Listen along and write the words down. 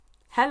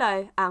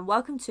Hello and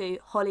welcome to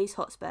Hollie's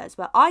Hotspurs,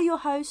 where I, your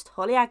host,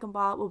 Hollie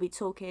Agombar, will be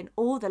talking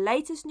all the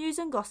latest news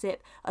and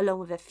gossip, along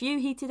with a few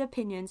heated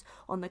opinions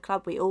on the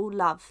club we all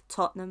love,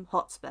 Tottenham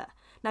Hotspur.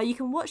 Now you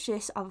can watch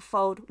this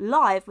unfold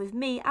live with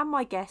me and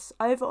my guests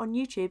over on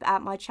YouTube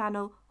at my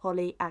channel,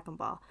 Hollie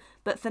Agombar.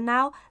 But for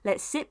now,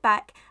 let's sit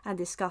back and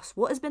discuss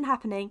what has been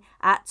happening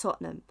at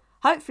Tottenham.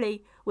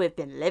 Hopefully, we've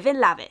been living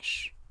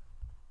lavish.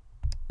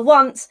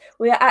 Once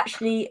we are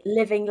actually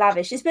living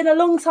lavish. It's been a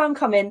long time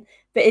coming,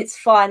 but it's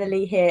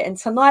finally here. And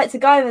tonight, to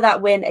go over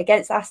that win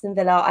against Aston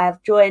Villa, I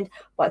have joined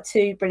by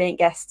two brilliant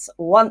guests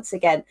once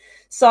again.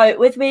 So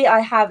with me, I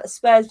have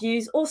Spurs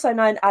Views, also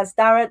known as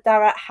Dáire.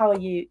 Dáire, how are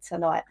you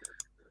tonight?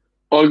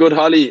 All good,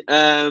 Hollie.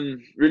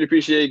 Really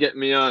appreciate you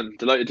getting me on.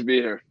 Delighted to be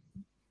here.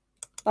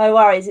 No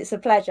worries, it's a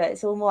pleasure.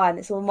 It's all mine.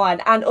 It's all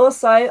mine. And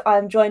also,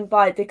 I'm joined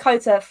by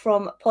Dakota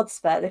from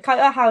Podspur.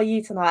 Dakota, how are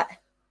you tonight?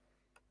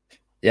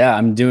 Yeah,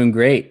 I'm doing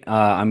great.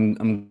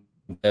 I'm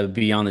to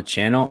be on the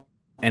channel,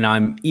 and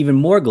I'm even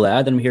more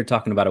glad that I'm here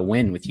talking about a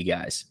win with you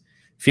guys.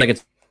 I feel like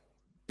it's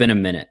been a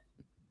minute.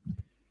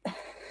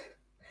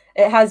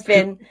 It has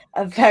been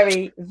a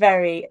very,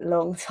 very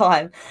long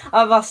time,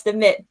 I must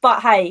admit.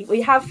 But hey,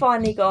 we have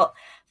finally got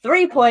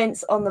 3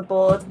 points on the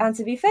board. And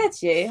to be fair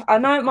to you, I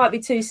know it might be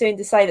too soon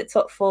to say that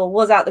top four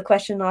was out of the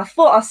question. And I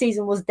thought our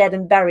season was dead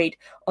and buried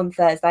on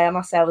Thursday. I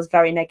must say I was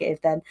very negative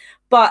then.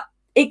 But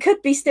it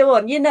could be still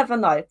on. You never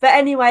know. But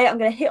anyway, I'm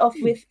going to hit off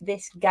with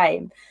this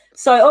game.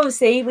 So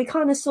obviously, we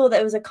kind of saw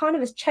that it was a kind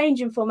of a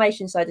change in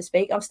formation, so to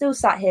speak. I'm still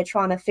sat here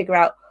trying to figure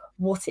out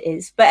what it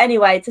is. But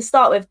anyway, to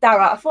start with,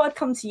 Dáire, I thought I'd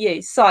come to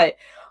you. So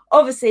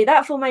obviously,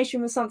 that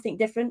formation was something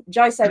different.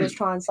 Jose was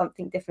trying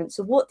something different.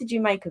 So what did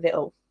you make of it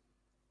all?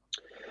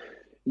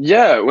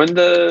 Yeah, when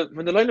the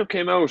lineup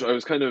came out, I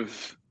was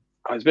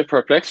a bit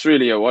perplexed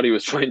really at what he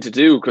was trying to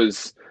do,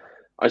 because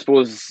I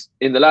suppose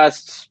in the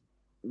last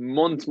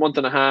month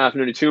and a half,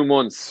 nearly 2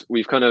 months,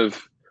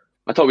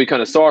 I thought we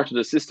kind of sorted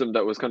a system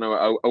that was kind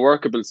of a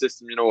workable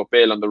system, with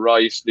Bale on the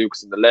right,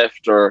 Lucas on the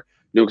left, or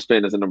Lucas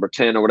playing as a number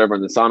 10 or whatever,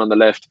 and the Son on the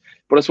left.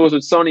 But I suppose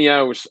with Sonny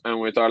out and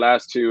with our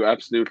last two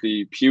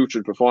absolutely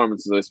putrid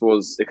performances, I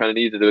suppose it kind of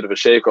needed a bit of a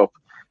shake-up,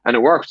 and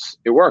it worked.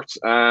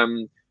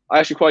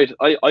 I've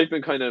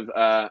been kind of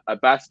a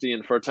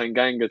bastion for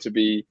Tanganga to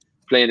be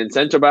playing in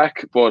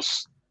centre-back, but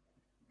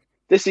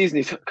this season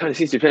he kind of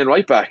seems to be playing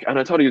right back, and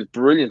I thought he was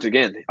brilliant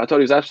again. I thought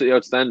he was absolutely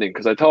outstanding,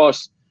 because I thought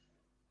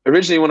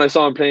originally when I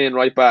saw him playing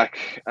right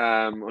back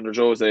under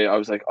Jose, I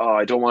was like,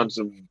 I don't want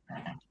him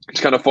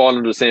to kind of fall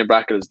under the same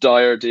bracket as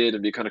Dáire did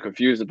and be kind of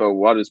confused about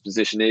what his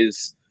position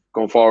is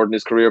going forward in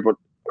his career. But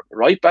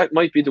right back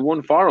might be the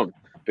one for him,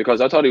 because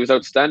I thought he was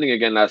outstanding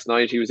again last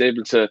night. He was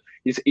able to,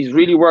 he's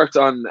really worked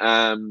on,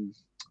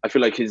 I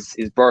feel like his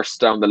bursts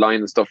down the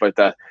line and stuff like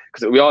that,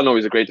 because we all know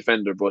he's a great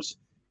defender, but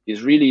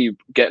he's really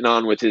getting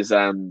on with his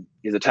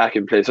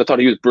attacking play. So I thought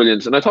he was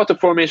brilliant, and I thought the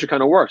formation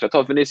kind of worked. I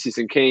thought Vinicius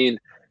and Kane,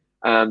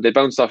 they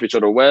bounced off each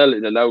other well.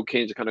 It allowed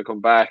Kane to kind of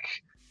come back,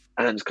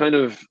 and kind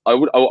of I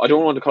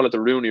don't want to call it the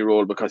Rooney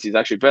role, because he's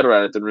actually better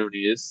at it than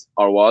Rooney is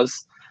or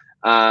was.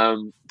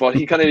 But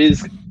he kind of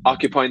is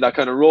occupying that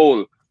kind of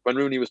role when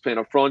Rooney was playing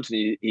up front,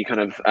 and he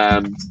kind of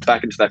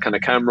back into that kind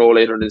of cam role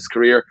later in his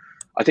career.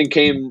 I think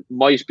Kane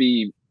might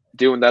be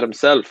doing that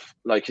himself.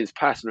 Like, his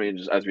passing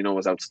range, as we know,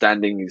 was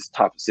outstanding. He's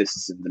top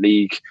assists in the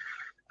league.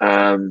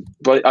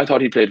 But I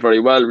thought he played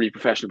very well, really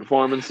professional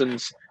performance.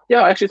 And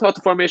yeah, I actually thought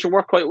the formation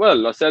worked quite well.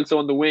 Lo Celso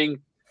on the wing,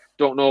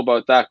 don't know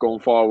about that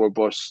going forward,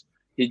 but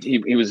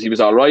he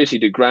was all right. He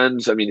did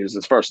grand. I mean, he was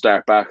his first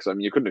start back, so I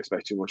mean, you couldn't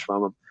expect too much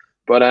from him.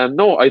 But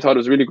no, I thought it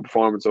was a really good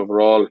performance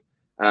overall.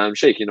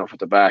 Shaky enough at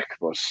the back,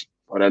 but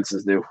what else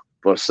is new?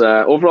 But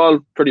overall,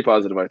 pretty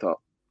positive, I thought.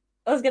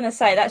 I was going to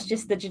say, that's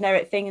just the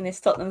generic thing in this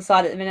Tottenham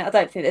side at the minute. I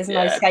don't think there's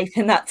no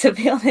escaping that, to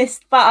be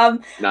honest. But I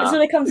just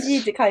want to come to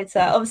you,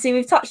 Dakota. Obviously,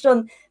 we've touched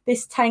on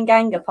this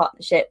Tanganga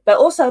partnership, but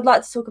also I'd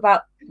like to talk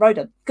about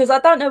Rodon, because I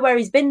don't know where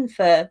he's been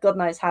for God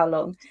knows how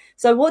long.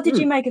 So what did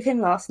you make of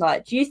him last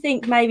night? Do you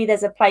think maybe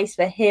there's a place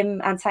for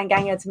him and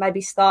Tanganga to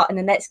maybe start in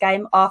the next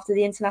game after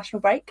the international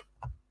break?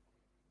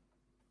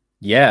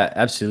 Yeah,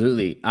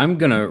 absolutely. I'm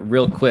going to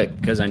real quick,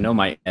 because I know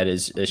my head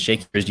is as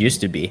shaky as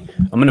used to be.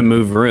 I'm going to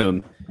move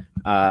room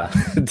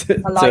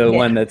to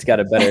one that's got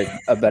a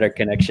better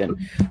connection.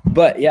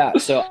 But yeah,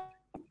 so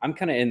I'm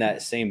kind of in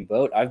that same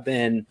boat. I've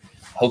been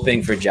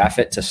hoping for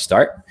Jaffet to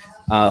start,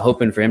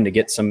 hoping for him to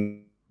get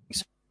some.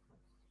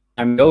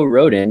 I know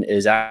Rodon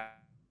is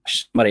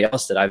somebody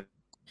else that I've been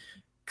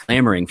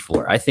clamoring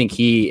for. I think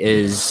he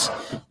is,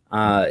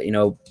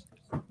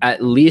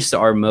 at least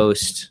our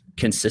most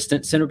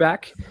consistent center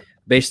back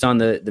based on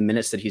the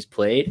minutes that he's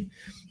played.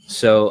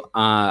 So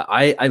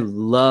I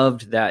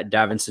loved that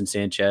Davinson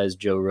Sanchez,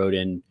 Joe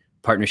Rodon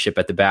partnership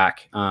at the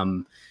back.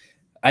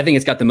 I think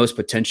it's got the most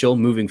potential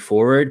moving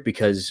forward,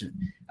 because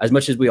as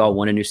much as we all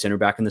want a new center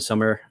back in the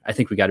summer, I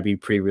think we got to be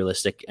pretty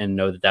realistic and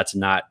know that that's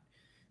not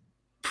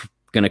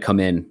going to come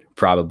in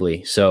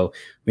probably. So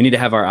we need to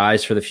have our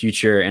eyes for the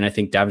future. And I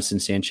think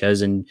Davinson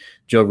Sanchez and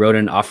Joe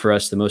Rodon offer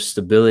us the most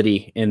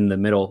stability in the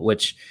middle,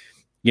 which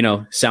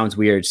sounds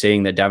weird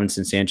saying that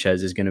Davinson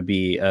Sanchez is going to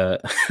be a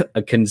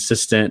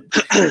consistent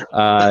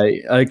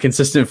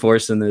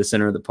force in the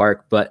center of the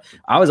park. But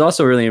I was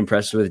also really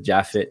impressed with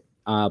Jaffet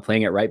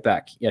playing at right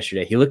back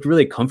yesterday. He looked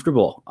really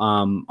comfortable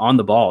on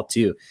the ball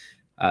too,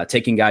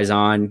 taking guys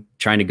on,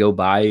 trying to go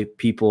by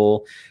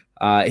people.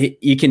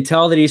 You can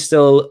tell that he's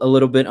still a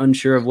little bit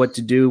unsure of what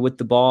to do with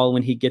the ball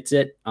when he gets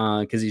it,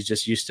 because he's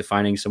just used to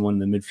finding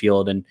someone in the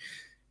midfield and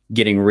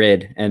getting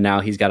rid, and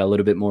now he's got a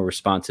little bit more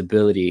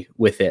responsibility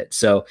with it.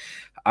 So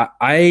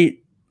Serge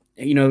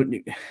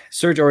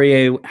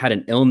Aurier had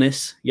an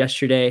illness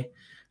yesterday.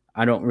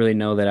 I don't really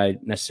know that I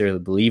necessarily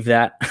believe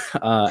that.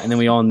 And then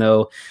we all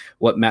know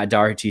what Matt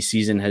Doherty's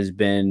season has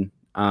been.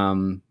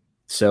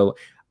 So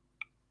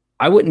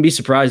I wouldn't be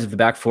surprised if the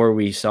back four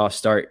we saw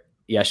start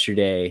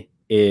yesterday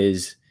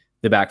is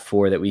the back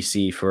four that we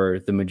see for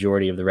the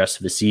majority of the rest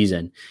of the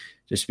season.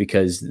 Just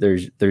because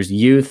there's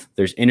youth,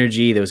 there's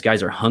energy. Those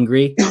guys are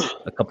hungry.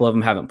 A couple of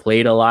them haven't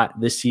played a lot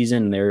this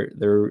season.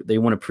 They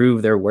want to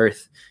prove their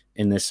worth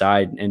in this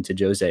side and to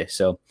Jose.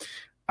 So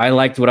I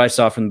liked what I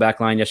saw from the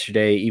back line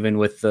yesterday, even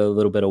with the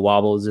little bit of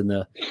wobbles in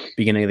the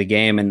beginning of the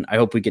game. And I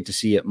hope we get to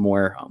see it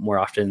more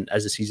often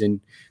as the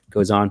season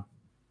goes on.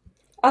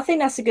 I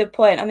think that's a good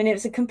point. I mean, it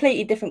was a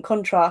completely different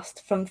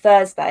contrast from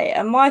Thursday.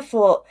 And my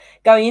thought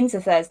going into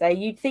Thursday,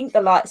 you'd think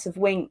the likes of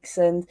Winks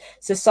and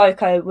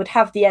Sissoko would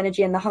have the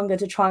energy and the hunger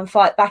to try and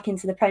fight back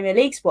into the Premier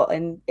League spot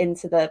and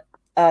into the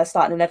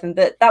starting 11.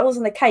 But that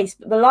wasn't the case.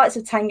 But the likes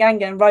of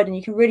Tanganga and Rodon,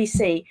 you can really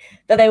see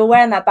that they were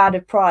wearing that badge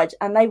of pride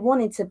and they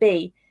wanted to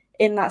be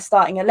in that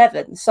starting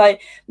 11. So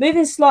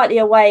moving slightly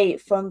away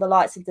from the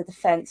likes of the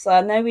defence, I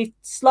know we've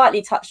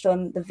slightly touched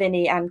on the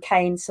Vinny and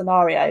Kane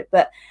scenario,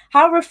 but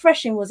how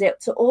refreshing was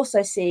it to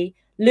also see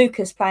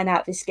Lucas playing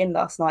out of his skin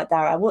last night,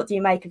 Dáire? What do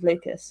you make of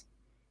Lucas?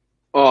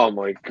 Oh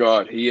my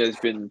God, he has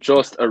been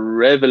just a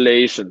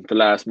revelation the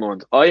last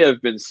month. I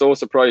have been so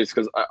surprised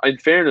because, in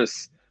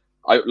fairness,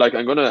 I'm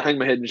going to hang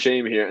my head in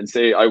shame here and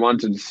say I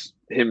wanted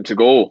him to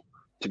go.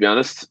 To be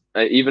honest,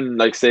 even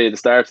say the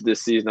start of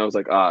this season, I was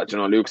like,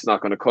 Luke's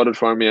not going to cut it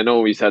for me. I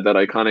know he's had that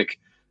iconic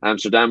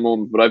Amsterdam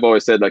moment, but I've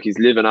always said he's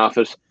living off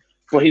it.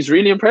 But he's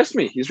really impressed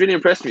me. I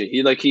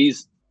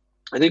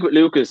think with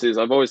Lucas is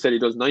I've always said he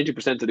does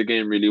 90% of the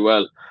game really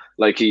well.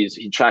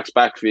 He tracks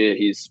back for you,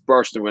 he's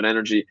bursting with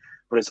energy,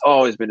 but it's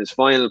always been his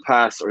final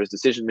pass or his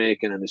decision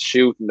making and his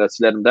shooting that's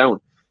let him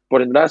down.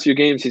 But in the last few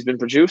games, he's been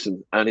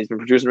producing, and he's been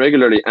producing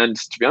regularly. And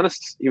to be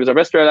honest, he was our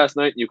best player last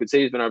night. You could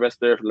say he's been our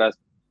best player for the last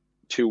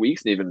 2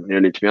 weeks, even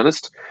nearly, to be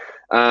honest.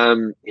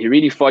 He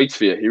really fights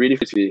for you.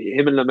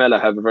 Him and Lamela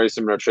have a very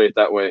similar trait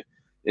that way,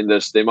 in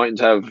that they mightn't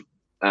have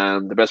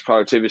the best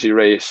productivity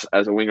rate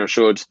as a winger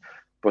should,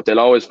 but they'll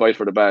always fight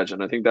for the badge.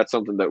 And I think that's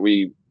something that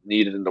we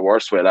needed in the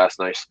worst way last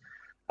night,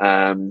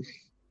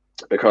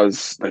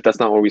 because that's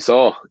not what we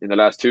saw in the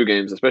last 2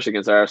 games, especially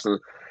against Arsenal.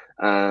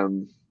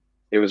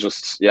 It was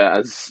just,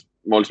 as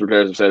multiple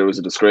players have said, it was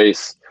a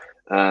disgrace.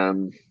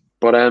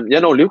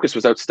 Lucas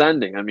was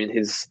outstanding. I mean,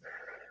 it's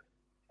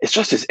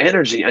just his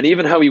energy, and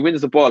even how he wins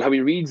the ball, how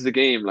he reads the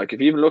game. If you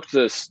even looked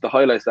at the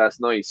highlights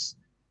last night,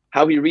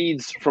 how he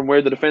reads from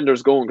where the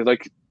defender's going,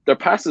 because their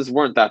passes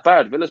weren't that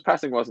bad. Villa's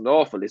passing wasn't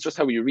awful. It's just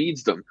how he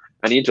reads them,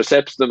 and he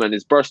intercepts them, and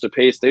his burst of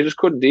pace, they just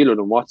couldn't deal with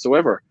him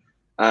whatsoever.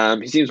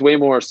 He seems way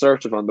more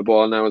assertive on the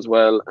ball now as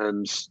well,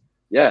 and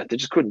they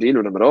just couldn't deal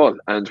with him at all.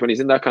 And when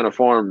he's in that kind of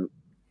form,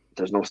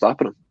 there's no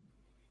stopping him.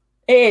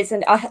 It is,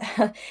 and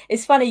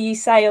it's funny you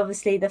say,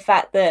 obviously, the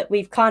fact that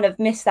we've kind of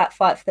missed that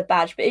fight for the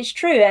badge, but it's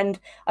true, and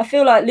I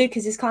feel like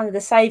Lucas is kind of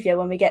the saviour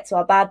when we get to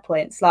our bad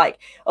points. In that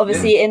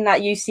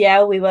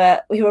UCL,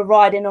 we were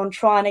riding on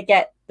trying to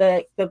get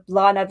the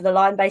line over the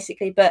line,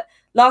 basically, but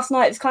last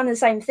night it was kind of the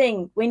same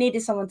thing. We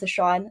needed someone to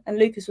shine, and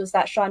Lucas was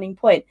that shining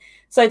point.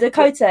 So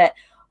Dakota,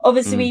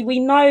 obviously, we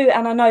know,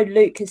 and I know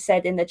Luke has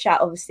said in the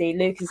chat, obviously,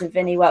 Lucas and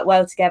Vinny work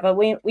well together.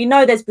 We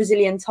know there's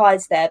Brazilian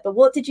ties there, but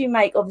what did you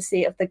make,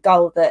 obviously, of the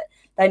goal that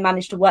they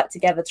managed to work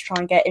together to try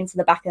and get into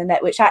the back of the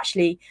net, which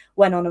actually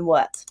went on and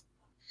worked?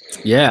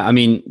 Yeah, I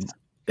mean,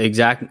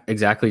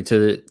 exactly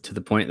to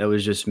the point that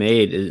was just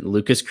made.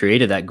 Lucas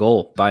created that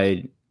goal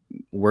by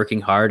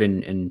working hard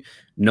and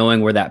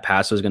knowing where that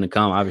pass was going to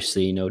come.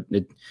 Obviously,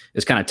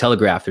 it's kind of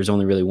telegraphed. There's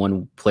only really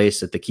one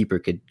place that the keeper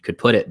could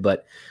put it,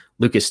 but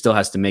Lucas still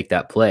has to make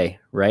that play,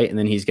 right? And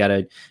then he's got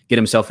to get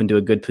himself into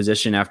a good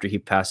position after he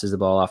passes the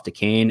ball off to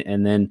Kane.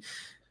 And then,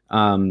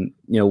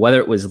 whether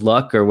it was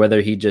luck or whether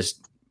he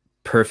just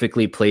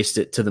perfectly placed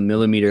it to the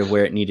millimeter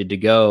where it needed to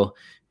go,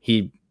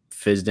 he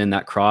fizzed in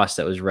that cross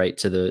that was right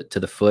to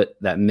the foot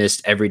that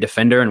missed every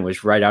defender and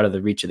was right out of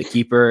the reach of the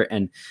keeper.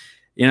 And,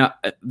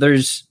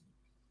 there's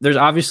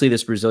obviously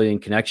this Brazilian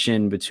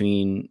connection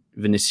between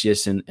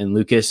Vinicius and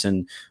Lucas,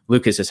 and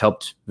Lucas has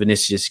helped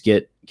Vinicius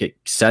get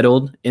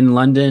settled in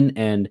London.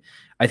 And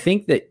I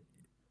think that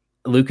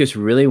Lucas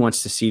really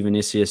wants to see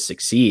Vinicius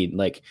succeed.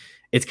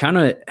 It's kind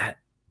of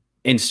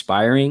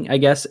inspiring, I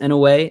guess, in a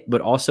way,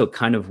 but also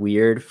kind of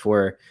weird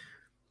for,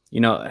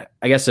 I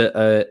guess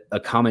a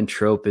common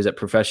trope is that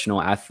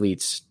professional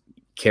athletes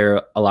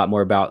care a lot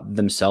more about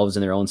themselves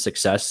and their own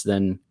success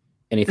than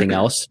anything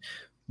else.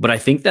 But I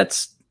think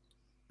that's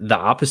the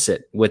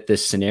opposite with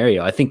this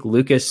scenario. I think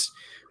Lucas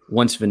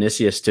wants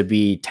Vinicius to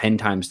be 10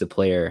 times the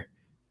player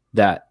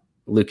that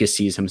Lucas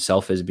sees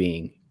himself as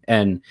being.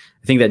 And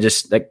I think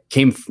that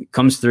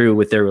comes through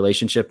with their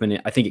relationship.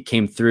 And I think it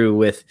came through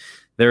with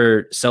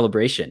their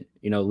celebration.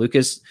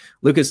 Lucas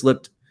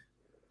looked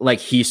like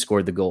he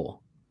scored the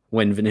goal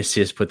when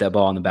Vinicius put that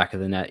ball on the back of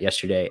the net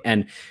yesterday.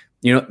 And,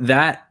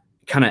 that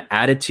kind of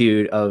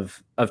attitude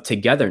of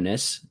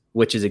togetherness,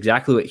 which is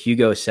exactly what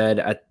Hugo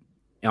said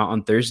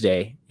on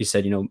Thursday. He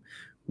said,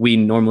 we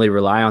normally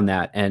rely on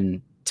that.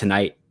 And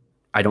tonight,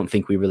 I don't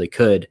think we really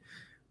could.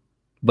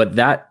 But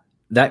that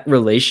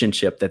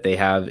relationship that they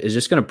have is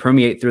just going to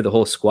permeate through the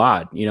whole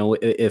squad.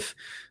 If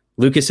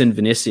Lucas and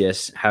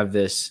Vinicius have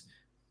this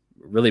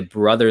really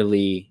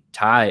brotherly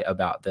tie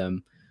about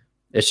them,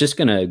 it's just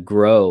going to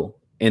grow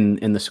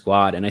in the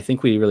squad. And I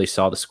think we really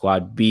saw the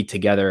squad be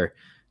together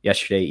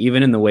yesterday,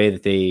 even in the way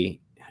that they,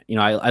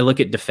 I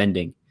look at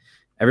defending.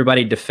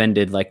 Everybody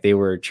defended like they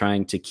were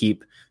trying to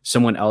keep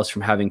someone else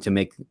from having to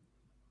make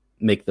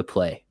the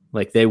play.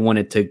 Like they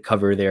wanted to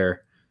cover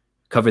their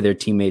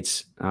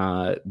teammates'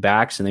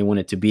 backs, and they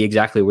wanted to be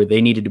exactly where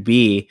they needed to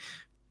be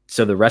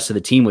so the rest of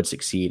the team would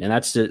succeed. And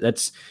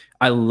that's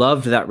I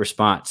loved that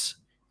response.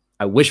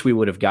 I wish we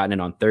would have gotten it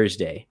on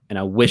Thursday, and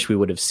I wish we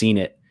would have seen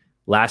it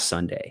last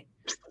Sunday.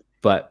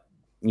 But,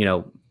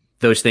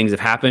 those things have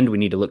happened. We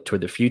need to look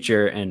toward the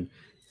future, and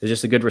there's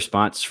just a good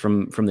response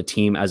from the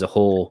team as a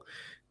whole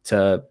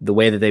to the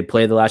way that they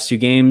played the last two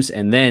games,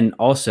 and then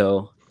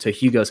also to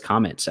Hugo's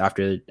comments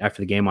after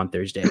the game on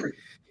Thursday.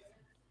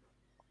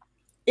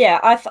 Yeah,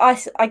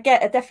 I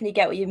definitely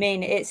get what you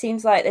mean. It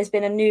seems like there's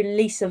been a new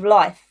lease of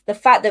life. The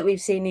fact that we've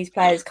seen these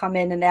players come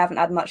in and they haven't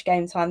had much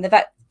game time, they've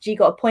actually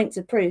got a point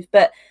to prove.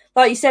 But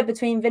like you said,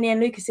 between Vinny and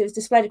Lucas, it was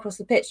displayed across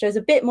the pitch. There was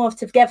a bit more of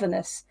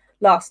togetherness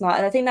last night.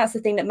 And I think that's the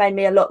thing that made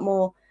me a lot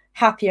more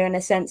happier, in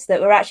a sense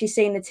that we're actually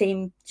seeing the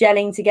team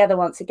gelling together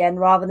once again,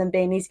 rather than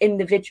being these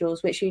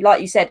individuals, which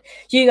like you said,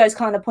 Hugo's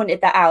kind of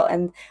pointed that out.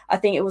 And I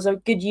think it was a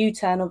good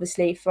U-turn,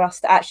 obviously, for us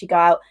to actually go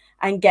out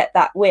and get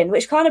that win,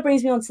 which kind of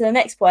brings me on to the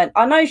next point.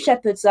 I know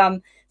Shepard's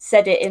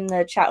said it in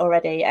the chat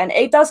already, and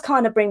it does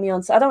kind of bring me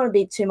on to, I don't want to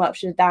be too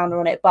much of a downer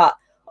on it, but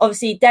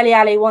obviously Dele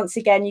Alli, once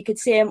again, you could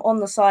see him on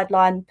the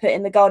sideline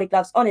putting the goalie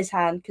gloves on his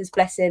hand, because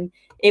bless him,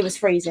 it was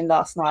freezing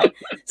last night.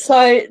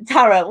 So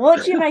Tara,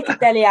 what do you make of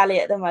Dele Alli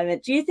at the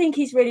moment? Do you think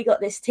he's really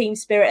got this team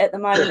spirit at the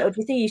moment, or do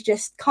you think he's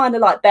just kind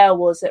of like Bale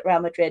was at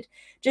Real Madrid,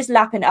 just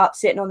lapping it up,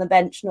 sitting on the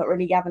bench, not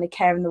really having a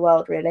care in the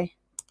world, really?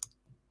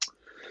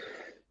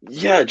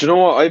 Yeah, do you know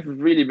what? I've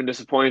really been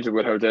disappointed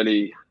with how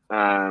Dele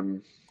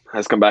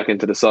has come back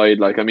into the side.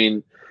 Like, I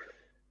mean,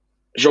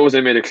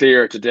 Jose made it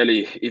clear to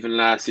Dele even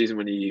last season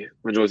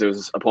when Jose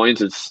was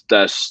appointed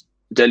that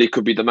Dele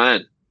could be the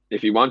man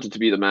if he wanted to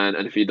be the man,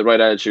 and if he had the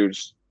right attitude,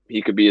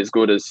 he could be as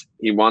good as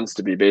he wants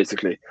to be,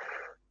 basically.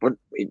 But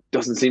he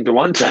doesn't seem to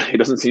want to. He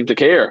doesn't seem to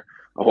care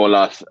a whole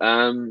lot.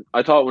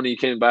 I thought when he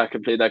came back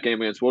and played that game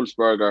against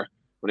Wolfsburg,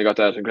 when he got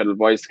that incredible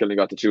bicycle and he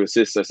got the 2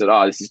 assists, I said,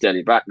 this is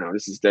Dele back now.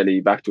 This is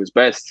Dele back to his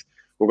best.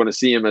 We're going to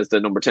see him as the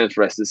number 10 for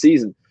the rest of the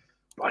season.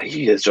 But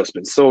he has just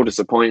been so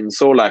disappointing,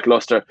 so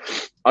lackluster.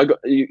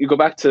 You go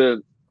back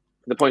to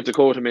the point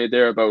Dakota made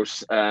there about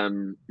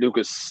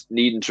Lucas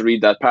needing to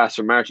read that pass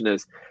from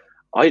Martinez.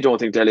 I don't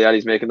think Dele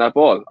Alli's making that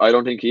ball. I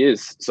don't think he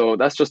is. So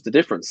that's just the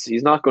difference.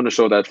 He's not going to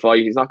show that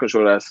fight. He's not going to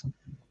show that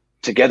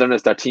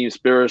togetherness, that team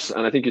spirit.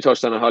 And I think you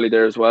touched on Hollie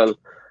there as well.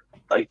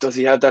 Like, does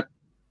he have that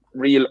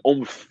real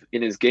oomph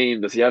in his game?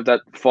 Does he have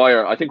that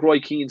fire? I think Roy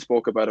Keane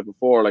spoke about it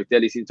before. Like,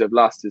 Dele seems to have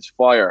lost his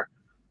fire,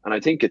 and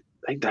I think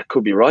that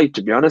could be right,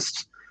 to be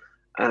honest.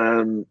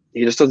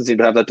 He just doesn't seem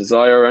to have that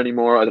desire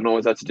anymore. I don't know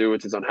what that to do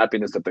with his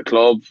unhappiness at the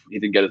club. He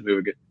didn't get his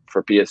move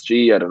for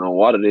PSG. I don't know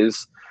what it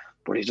is,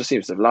 but he just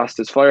seems to have lost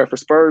his fire for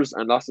Spurs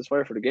and lost his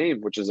fire for the game,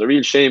 which is a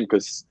real shame,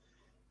 because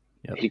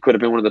he could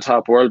have been one of the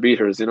top world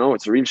beaters.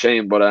 It's a real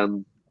shame. But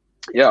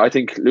yeah, I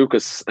think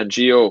Lucas and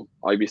Gio,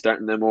 I'd be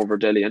starting them over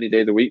Dele any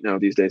day of the week now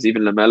these days,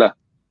 even Lamela.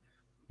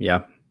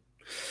 Yeah,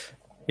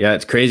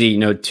 it's crazy.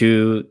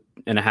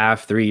 2.5,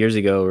 3 years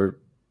ago, we're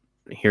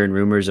hearing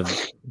rumors of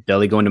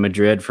Dele going to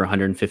Madrid for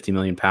 150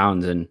 million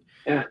pounds, and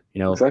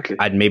exactly.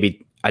 I'd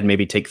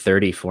maybe take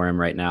 30 for him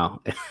right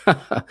now.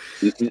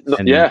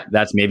 And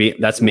that's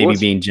maybe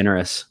being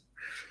generous.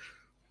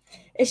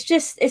 It's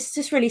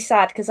just really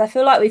sad, because I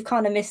feel like we've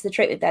kind of missed the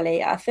trick with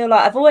Dele. I feel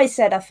like I've always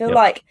said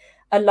like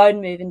a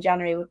loan move in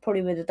January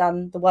would have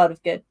done the world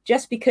of good,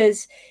 just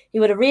because he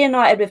would have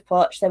reunited with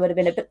Poch. There would have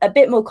been a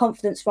bit more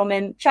confidence from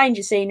him, change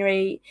of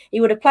scenery.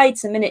 He would have played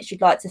some minutes,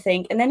 you'd like to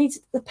think, and then he's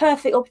the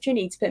perfect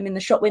opportunity to put him in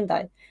the shop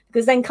window,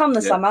 because then come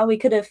the summer we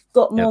could have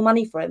got more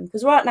money for him,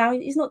 because right now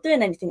he's not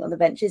doing anything on the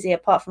bench, is he,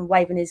 apart from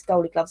waving his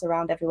goalie gloves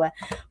around everywhere.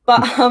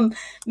 But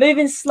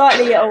moving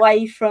slightly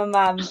away from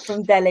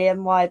Dele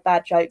and my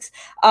bad jokes,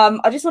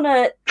 I just want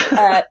to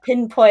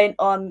pinpoint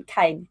on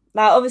Kane.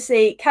 Now,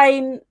 obviously,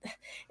 Kane,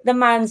 the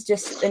man's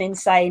just an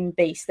insane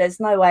beast. There's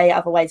no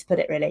other way to put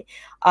it, really.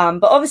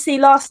 But obviously,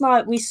 last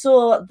night we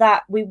saw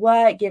that we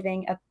were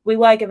given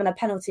a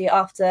penalty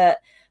after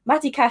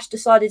Matty Cash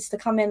decided to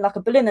come in like a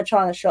bull in a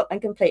china shop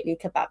and completely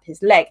kebab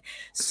his leg.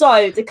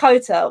 So,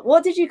 Dakota,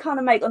 what did you kind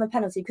of make on the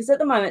penalty? Because at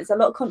the moment, there's a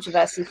lot of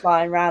controversy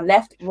flying around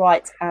left,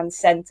 right, and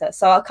centre.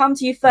 So I'll come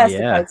to you first,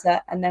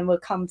 Dakota, and then we'll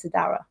come to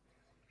Dáire.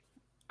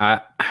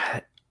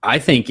 I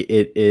think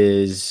it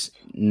is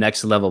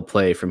next level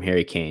play from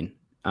Harry Kane.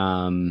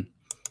 The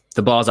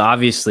ball's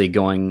obviously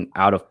going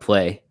out of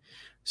play.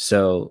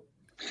 So,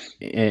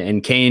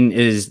 and Kane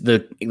is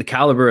the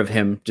caliber of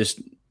him, just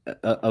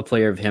a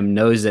player of him,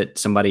 knows that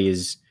somebody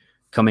is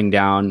coming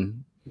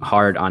down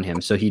hard on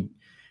him. So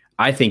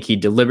I think he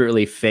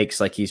deliberately fakes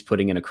like he's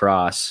putting in a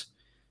cross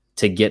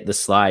to get the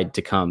slide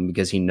to come,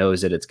 because he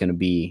knows that it's going to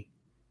be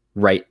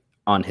right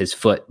on his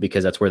foot,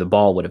 because that's where the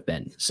ball would have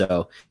been.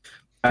 So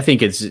I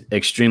think it's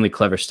extremely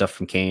clever stuff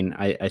from Kane.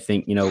 I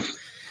think,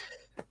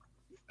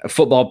 a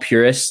football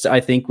purist, I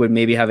think, would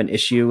maybe have an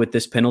issue with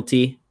this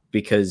penalty,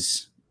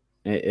 because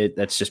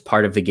that's just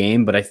part of the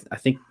game. But I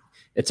think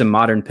it's a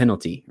modern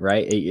penalty,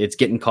 right? It's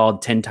getting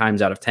called 10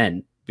 times out of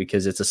 10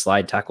 because it's a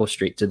slide tackle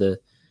straight to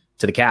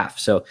the calf.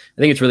 So I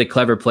think it's really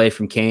clever play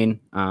from Kane.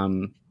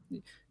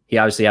 He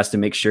obviously has to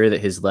make sure that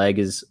his leg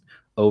is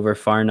over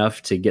far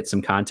enough to get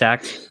some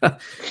contact,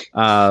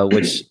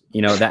 which,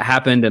 that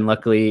happened, and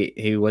luckily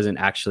he wasn't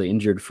actually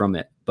injured from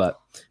it. But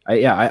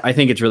I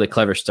think it's really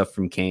clever stuff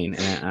from Kane,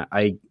 and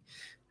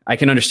I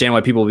can understand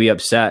why people will be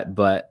upset,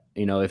 but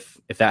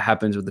if that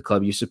happens with the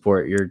club you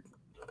support, you're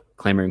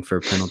clamoring for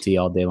a penalty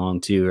all day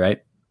long too,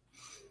 right?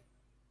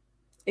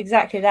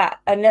 Exactly that.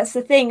 And that's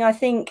the thing. I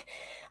think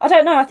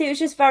it was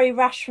just very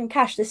rash from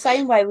Cash, the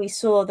same way we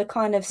saw the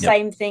kind of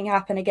same thing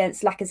happen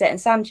against Lacazette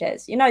and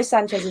Sanchez.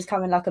 Sanchez is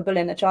coming like a bull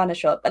in a china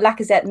shop, but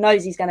Lacazette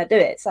knows he's going to do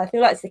it. So I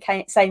feel like it's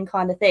the same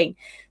kind of thing.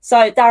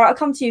 So, Dáire, I'll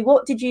come to you.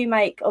 What did you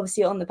make,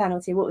 obviously, on the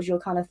penalty? What was your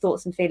kind of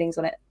thoughts and feelings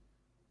on it?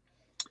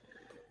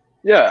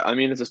 Yeah, I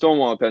mean, it's a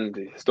stonewall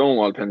penalty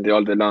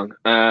all day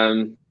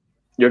long.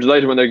 You're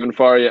delighted when they're given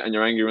for you, and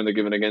you're angry when they're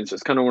given against you.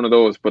 It's kind of one of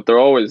those, but they're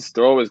always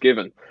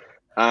given.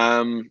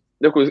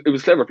 Look, it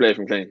was clever play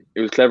from Kane.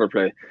 It was clever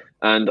play,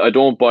 and I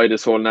don't buy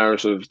this whole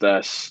narrative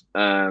that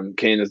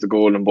Kane is the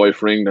golden boy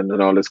for England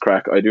and all this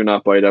crack. I do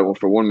not buy that one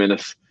for 1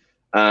 minute.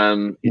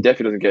 He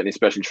definitely doesn't get any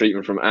special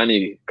treatment from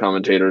any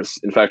commentators.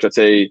 In fact, I'd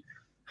say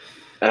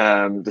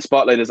the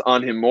spotlight is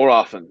on him more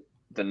often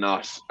than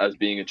not as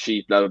being a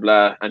cheat, blah blah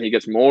blah, and he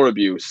gets more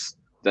abuse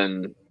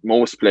than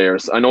most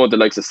players. I know the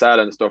likes of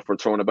Salah and stuff were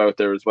thrown about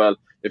there as well.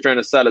 In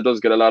fairness, Salah does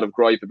get a lot of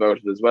gripe about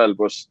it as well,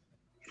 but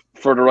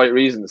for the right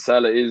reason.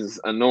 Salah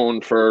is known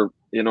for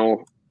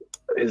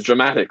his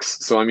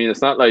dramatics. So I mean,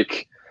 it's not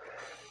like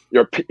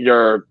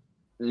you're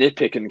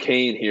nitpicking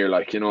Kane here.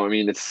 Like, I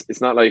mean, it's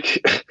not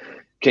like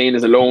Kane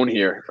is alone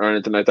here or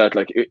anything like that.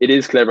 Like, it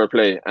is clever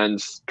play, and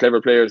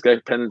clever players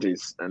get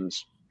penalties, and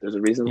there's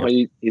a reason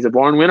why he's a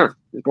born winner.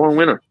 He's a born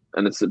winner,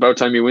 and it's about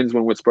time he wins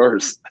one with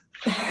Spurs.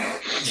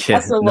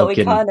 That's all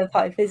we kind of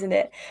hope, isn't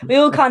it? We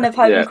all kind of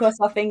hope and cross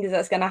our fingers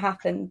that's going to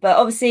happen. But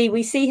obviously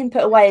we see him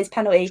put away his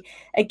penalty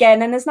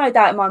again, and there's no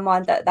doubt in my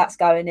mind that that's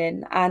going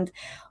in. And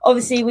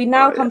obviously we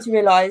now come to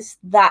realise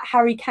that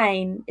Harry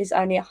Kane is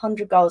only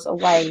 100 goals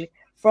away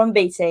from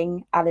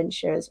beating Alan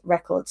Shearer's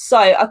record. So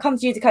I'll come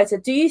to you, Dakota.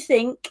 Do you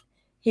think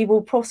he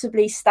will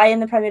possibly stay in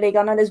the Premier League?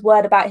 I know there's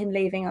word about him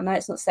leaving. I know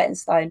it's not set in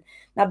stone.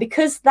 Now,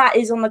 because that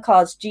is on the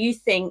cards, do you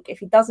think if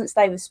he doesn't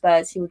stay with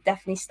Spurs, he will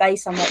definitely stay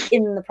somewhere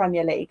in the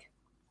Premier League?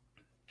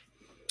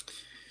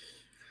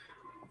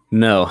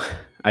 No,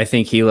 I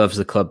think he loves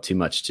the club too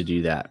much to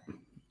do that.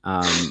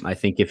 I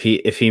think if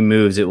he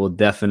moves, it will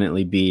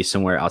definitely be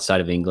somewhere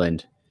outside of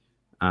England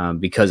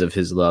because of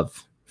his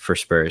love for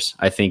Spurs.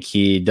 I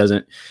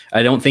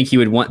don't think he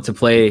would want to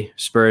play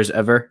Spurs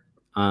ever.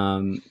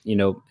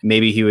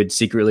 Maybe he would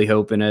secretly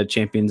hope in a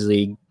Champions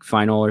League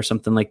final or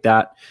something like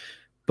that.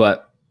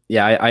 But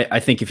yeah, I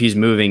think if he's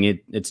moving,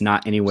 it's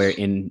not anywhere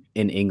in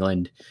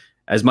England.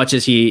 As much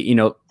as he,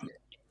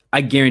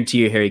 I guarantee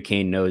you Harry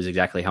Kane knows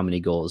exactly how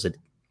many goals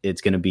it's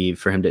going to be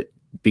for him to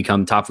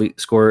become top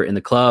scorer in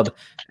the club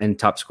and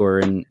top scorer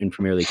in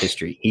Premier League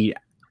history. He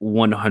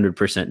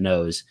 100%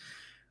 knows.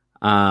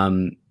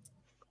 And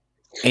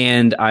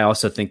I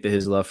also think that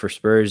his love for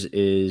Spurs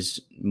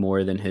is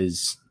more than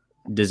his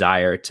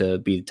desire to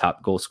be the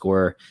top goal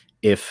scorer.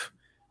 If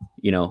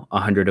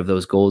 100 of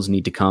those goals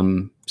need to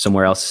come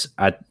somewhere else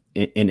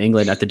in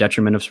England at the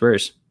detriment of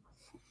Spurs.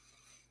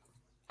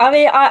 I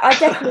mean, I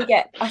definitely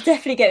get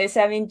this.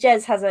 I mean,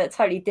 Jez has a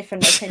totally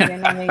different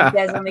opinion. I mean,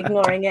 Jez, I'm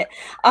ignoring it.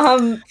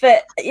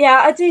 But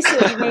yeah, I do see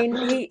what you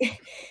mean.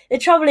 The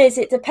trouble is,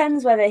 it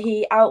depends whether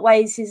he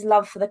outweighs his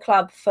love for the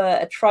club for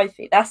a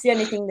trophy. That's the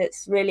only thing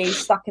that's really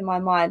stuck in my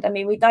mind. I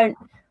mean, we don't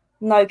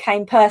know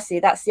Kane personally.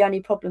 That's the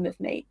only problem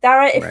with me.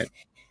 Dáire,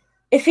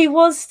 if he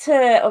was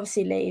to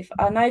obviously leave,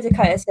 I know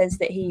Dakota says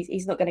that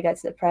he's not going to go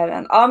to the Premier,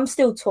 and I'm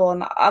still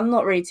torn. I'm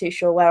not really too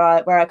sure where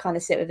I kind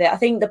of sit with it. I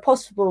think the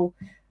possible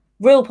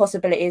real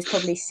possibility is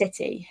probably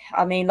City.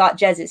 I mean, like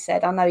Jez has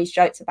said, I know he's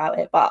joked about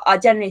it, but I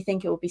generally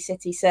think it will be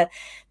City. So,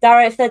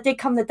 Dáire, if there did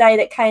come the day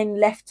that Kane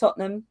left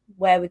Tottenham,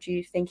 where would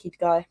you think he'd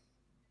go?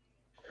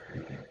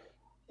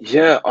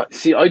 Yeah,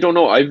 see, I don't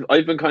know.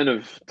 I've been kind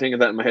of thinking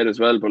that in my head as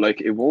well, but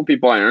like, it won't be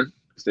Bayern,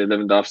 because they have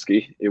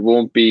Lewandowski. It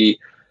won't be.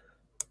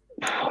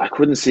 I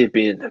couldn't see it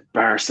being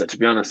Barca, to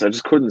be honest. I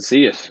just couldn't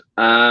see it.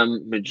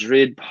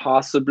 Madrid,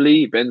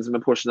 possibly.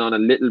 Benzema pushing on a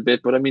little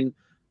bit, but I mean,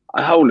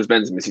 how old is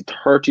Benzema? Is he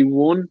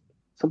 31?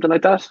 Something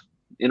like that?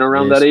 In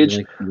around that age?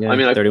 Like, yeah, I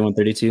mean, 31,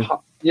 32.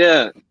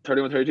 Yeah,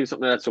 31, 32,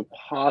 something like that. So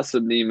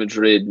possibly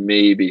Madrid,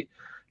 maybe,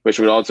 which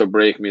would also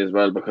break me as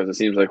well, because it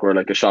seems like we're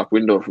like a shop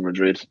window for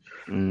Madrid.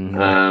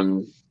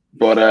 Mm-hmm.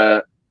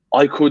 But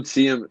I could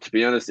see him, to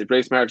be honest. It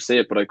breaks my heart to say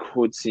it, but I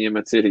could see him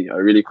at City. I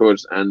really could.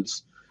 And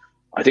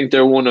I think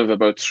they're one of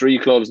about 3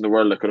 clubs in the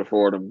world that could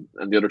afford him,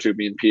 and the other 2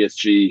 being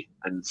PSG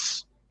and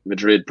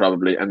Madrid,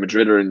 probably. And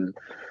Madrid are in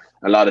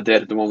a lot of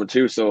debt at the moment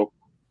too. So,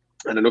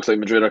 and it looks like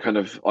Madrid are kind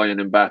of eyeing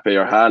Mbappe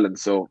or Haaland.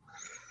 So,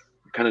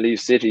 kind of leave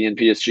City and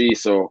PSG.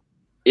 So,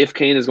 if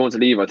Kane is going to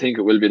leave, I think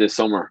it will be this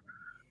summer.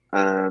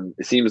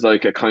 It seems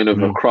like a kind of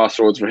a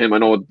crossroads for him. I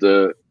know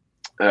the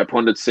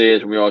pundits say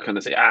it, and we all kind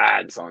of say,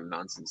 it's all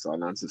nonsense,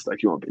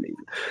 like, you won't believe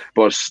it.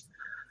 But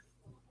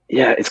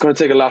yeah, it's going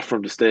to take a lot for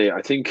him to stay.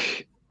 I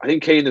think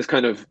Kane is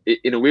kind of,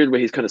 in a weird way,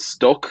 he's kind of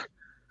stuck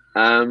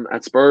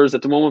at Spurs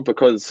at the moment,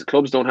 because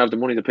clubs don't have the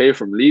money to pay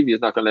for him. Levy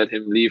is not going to let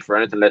him leave for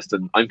anything less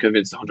than, I'm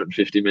convinced,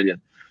 150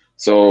 million.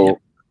 So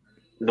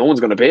no one's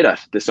going to pay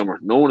that this summer.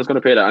 No one is going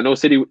to pay that. I know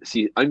City,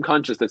 I'm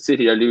conscious that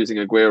City are losing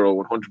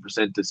Aguero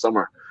 100% this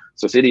summer.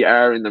 So City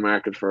are in the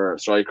market for a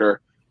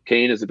striker.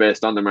 Kane is the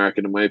best on the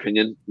market, in my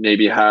opinion.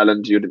 Maybe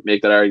Haaland, you'd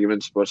make that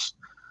argument. But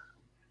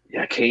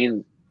yeah,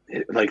 Kane,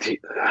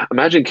 like,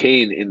 imagine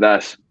Kane in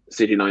that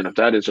City lineup.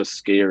 That is just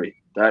scary.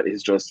 That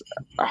is just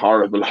a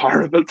horrible,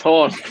 horrible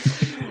thought.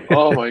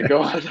 Oh my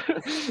God.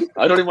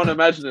 I don't even want to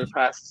imagine it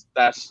past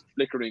that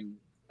flickering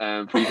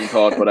fleeting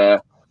thought.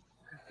 But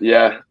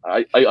yeah,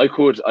 I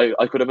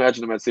could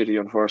imagine him at City,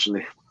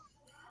 unfortunately.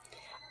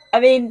 I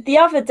mean, the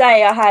other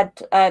day I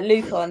had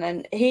Luke on,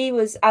 and he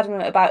was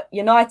adamant about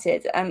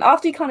United. And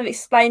after he kind of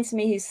explained to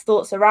me his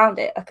thoughts around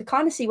it, I could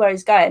kind of see where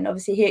he's going.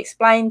 Obviously, he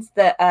explained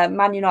that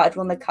Man United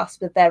were on the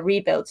cusp of their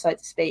rebuild, so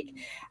to speak.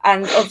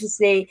 And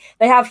obviously,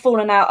 they have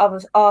fallen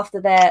out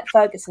after their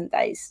Ferguson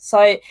days.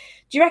 So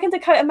do you reckon,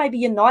 Dakota, maybe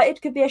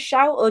United could be a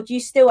shout? Or do you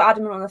still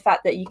adamant on the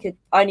fact that you could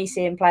only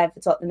see him playing for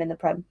Tottenham in the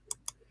Prem?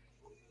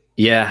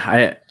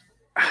 Yeah,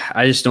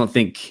 I just don't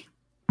think...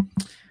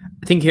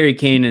 I think Harry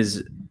Kane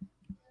is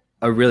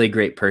a really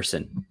great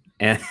person,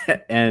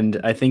 and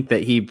I think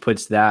that he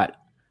puts that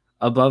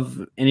above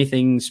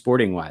anything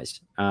sporting wise.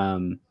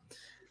 I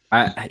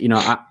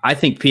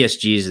think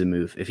PSG is the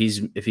move. If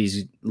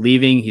he's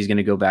leaving, he's going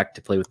to go back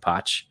to play with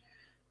Poch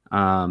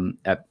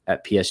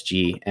at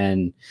PSG,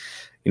 and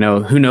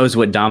who knows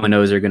what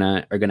dominoes are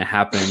gonna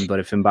happen.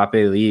 But if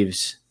Mbappe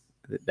leaves,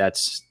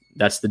 that's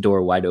the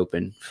door wide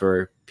open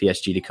for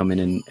PSG to come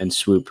in and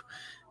swoop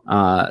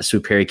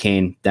Harry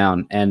Kane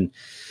down. And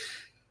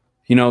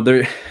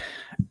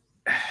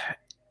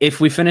if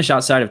we finish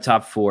outside of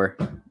top 4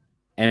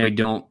 and we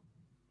don't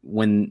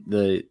win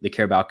the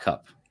Carabao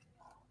Cup,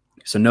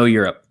 so no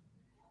Europe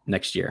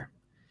next year,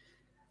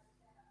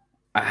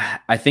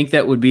 I think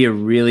that would be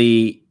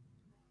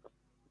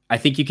I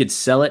think you could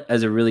sell it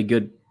as a really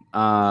good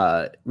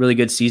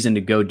season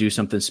to go do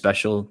something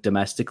special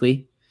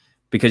domestically,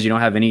 because you don't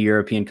have any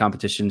European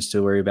competitions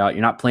to worry about.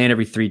 You're not playing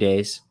every 3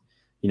 days.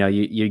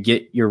 You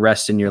get your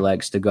rest in your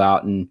legs to go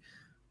out and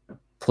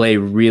play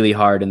really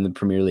hard in the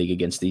Premier League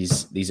against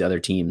these other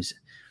teams.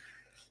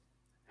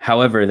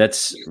 However,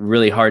 that's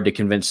really hard to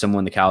convince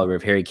someone the caliber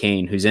of Harry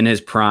Kane, who's in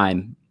his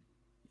prime,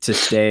 to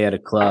stay at a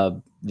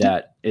club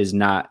that is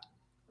not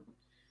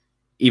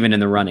even in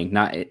the running.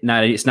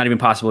 It's not even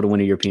possible to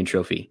win a European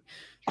trophy.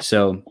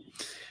 So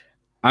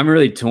I'm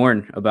really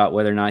torn about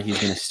whether or not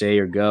he's going to stay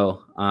or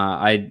go.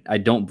 I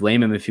don't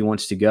blame him if he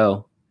wants to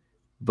go,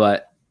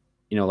 but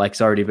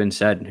like's already been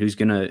said,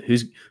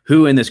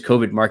 who in this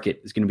COVID market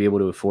is going to be able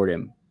to afford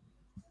him?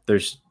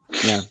 There's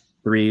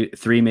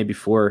three, maybe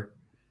 4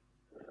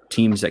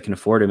 teams that can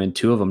afford him, and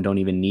 2 of them don't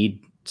even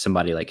need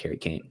somebody like Harry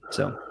Kane.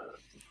 So,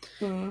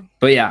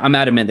 But yeah, I'm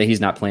adamant that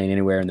he's not playing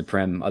anywhere in the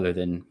Prem other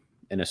than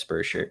in a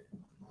Spurs shirt.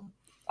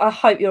 I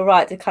hope you're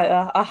right,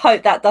 Dakota. I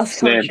hope that does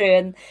come true,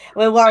 and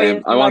we're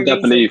worrying. I want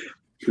that belief,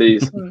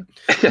 please.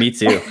 Me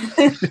too.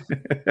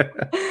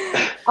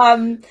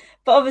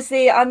 But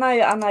obviously, I know,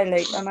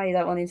 Luke. I know you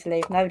don't want him to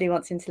leave. Nobody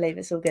wants him to leave.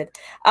 It's all good.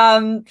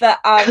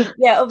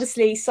 Yeah,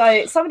 obviously.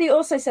 So somebody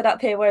also said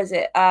up here, where is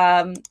it?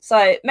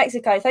 So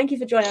Mexico, thank you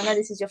for joining. I know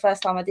this is your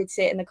first time. I did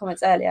see it in the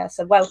comments earlier,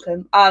 so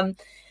welcome.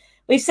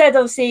 We've said,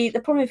 obviously, the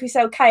problem if we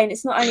sell Kane,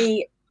 it's not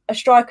only a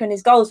striker and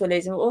his goals we're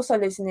losing, we're also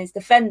losing his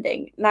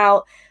defending.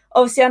 Now,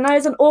 obviously, I know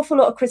there's an awful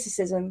lot of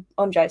criticism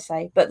on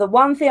Jose, but the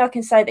one thing I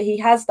can say that he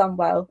has done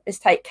well is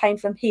take Kane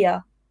from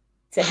here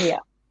to here.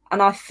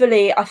 And I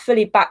fully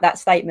back that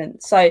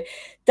statement. So,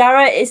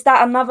 Dáire, is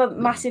that another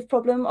massive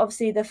problem?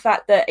 Obviously, the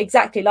fact that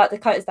exactly like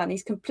Dakota's done,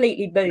 he's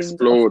completely boomed.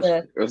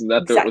 Explode. Wasn't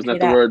that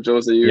the word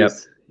Jose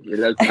used?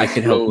 Yep. I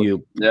can help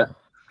you. Yeah.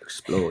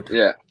 Explode.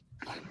 Yeah.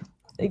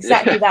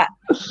 Exactly that.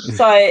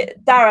 So,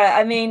 Dáire,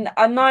 I mean,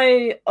 I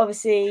know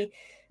obviously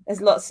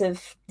there's lots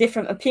of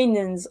different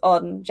opinions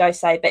on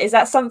Jose, but is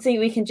that something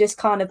we can just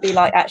kind of be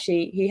like,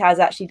 actually, he has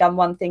actually done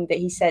one thing that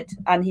he said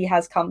and he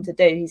has come to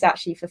do. He's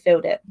actually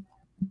fulfilled it.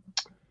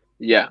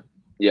 Yeah,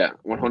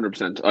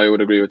 100%. I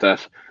would agree with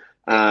that.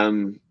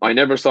 I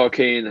never saw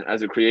Kane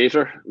as a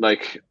creator,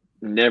 like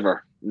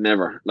never.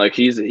 Like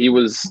he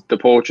was the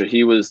poacher.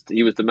 He was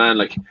the man.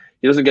 Like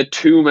he doesn't get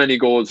too many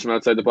goals from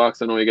outside the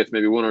box. I know he gets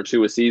maybe 1 or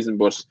 2 a season,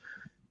 but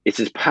it's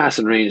his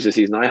passing range this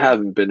season. I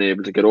haven't been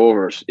able to get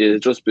over it.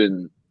 It's just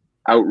been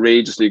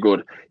outrageously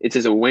good. It's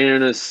his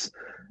awareness,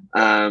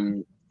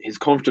 his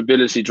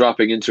comfortability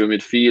dropping into a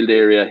midfield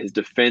area, his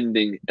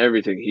defending,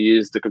 everything. He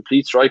is the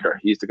complete striker.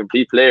 He's the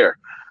complete player.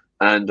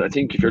 And I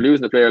think if you're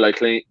losing a player like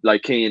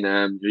Kane,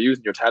 you're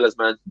using your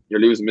talisman, you're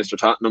losing Mr.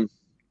 Tottenham,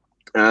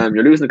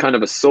 you're losing kind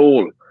of a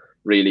soul,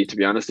 really, to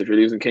be honest, if you're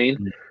losing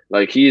Kane.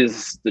 Like, he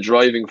is the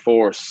driving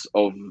force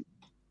of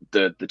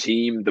the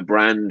team, the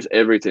brand,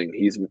 everything.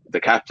 He's the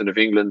captain of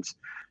England.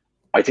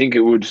 I think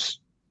it would,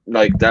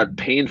 like, that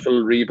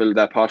painful rebuild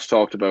that Posh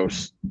talked about,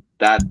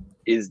 that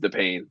is the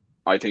pain.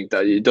 I think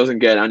that it doesn't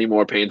get any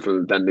more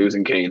painful than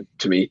losing Kane,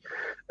 to me.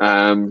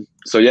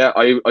 So yeah,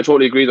 I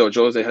totally agree though.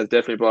 Jose has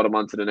definitely brought him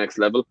on to the next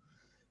level.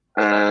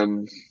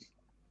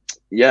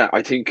 Yeah,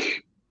 I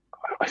think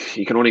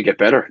he can only get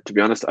better, to be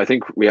honest. I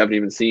think we haven't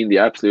even seen the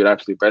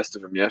absolute best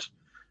of him yet.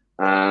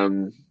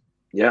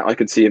 Yeah, I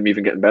could see him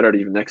even getting better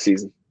even next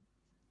season.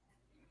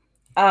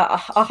 I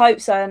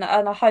hope so, and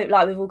I hope,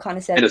 like we've all kind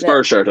of said, in a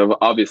Spurs shirt,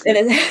 obviously.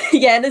 In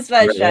a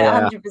Spurs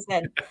shirt,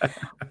 100%.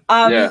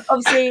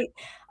 Obviously,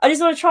 I just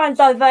want to try and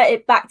divert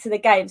it back to the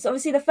game. So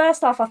obviously the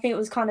first half, I think it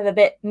was kind of a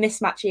bit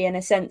mismatchy in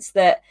a sense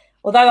that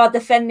although our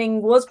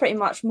defending was pretty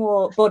much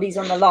more bodies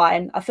on the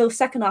line, I feel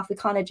second half we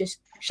kind of just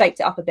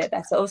shaped it up a bit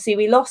better. Obviously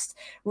we lost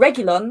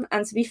Reguilón,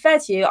 and to be fair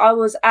to you, I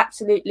was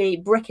absolutely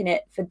bricking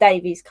it for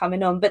Davies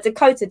coming on. But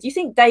Dakota, do you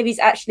think Davies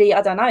actually,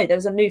 I don't know, there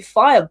was a new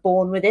fire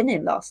born within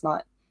him last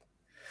night?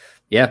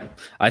 Yeah,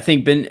 I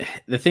think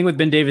the thing with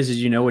Ben Davies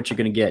is you know what you're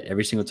going to get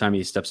every single time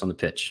he steps on the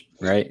pitch,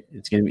 right?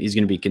 He's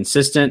going to be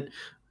consistent.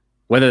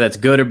 Whether that's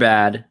good or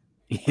bad,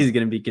 he's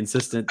going to be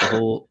consistent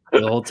the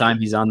whole time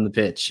he's on the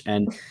pitch.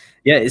 And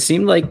yeah, it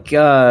seemed like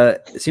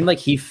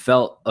he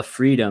felt a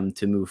freedom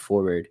to move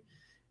forward,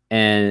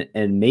 and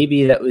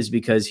maybe that was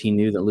because he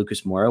knew that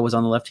Lucas Moura was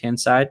on the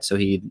left-hand side, so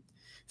he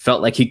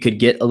felt like he could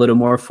get a little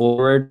more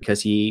forward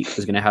because he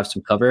was going to have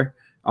some cover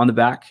on the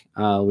back.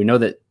 We know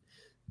that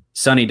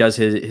Sonny does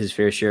his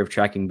fair share of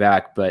tracking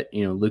back, but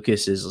you know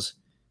Lucas is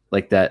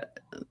like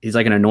that. He's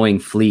like an annoying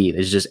flea.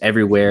 He's just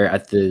everywhere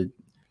at the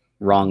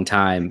wrong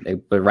time,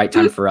 but right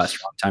time for us,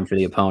 wrong time for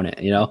the opponent,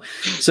 you know?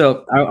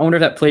 So I wonder if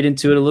that played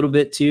into it a little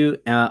bit too.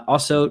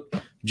 Also,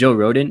 Joe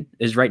Rodon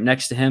is right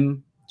next to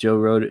him. Joe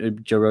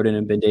Rodon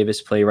and Ben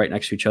Davies play right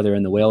next to each other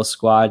in the Wales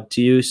squad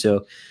too.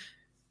 So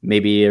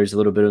maybe there's a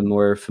little bit of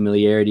more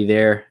familiarity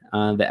there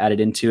that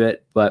added into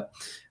it. But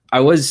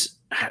I was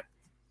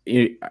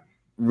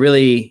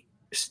really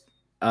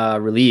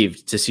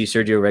relieved to see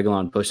Sergio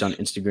Reguilón post on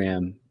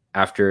Instagram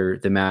after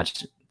the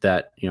match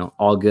that, you know,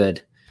 all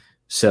good.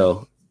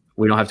 So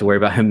we don't have to worry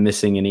about him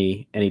missing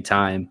any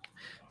time.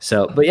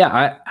 So, but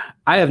yeah,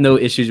 I have no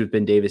issues with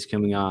Ben Davies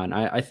coming on.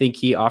 I think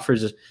he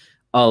offers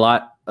a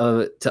lot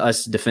to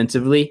us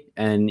defensively,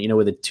 and you know,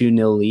 with a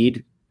 2-0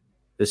 lead,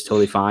 that's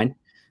totally fine.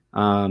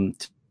 To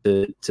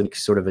make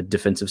sort of a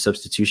defensive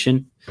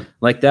substitution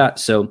like that.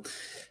 So,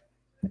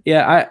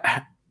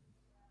 yeah,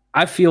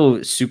 I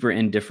feel super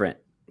indifferent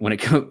when it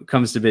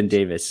comes to Ben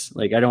Davies.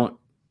 Like I don't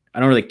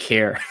really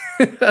care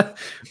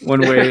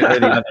one way or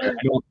the other.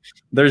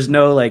 There's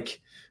no like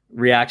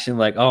reaction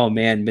like, oh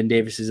man, Ben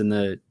Davies is in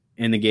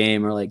the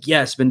game, or like,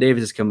 yes, Ben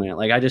Davies is coming in.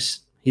 Like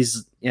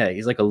he's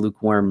like a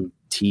lukewarm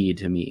tea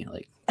to me.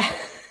 Like,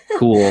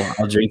 cool,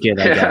 I'll drink it,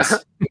 I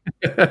guess.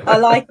 I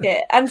like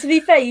it. And to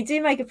be fair, you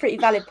do make a pretty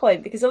valid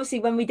point, because obviously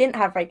when we didn't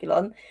have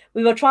Reguilón,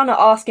 we were trying to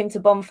ask him to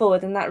bomb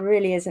forward, and that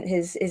really isn't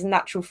his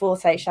natural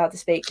forte, shall to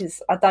speak,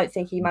 because I don't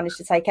think he managed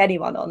to take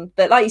anyone on.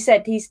 But like you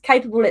said, he's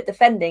capable at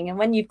defending, and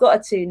when you've got a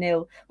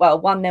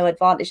 1-0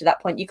 advantage at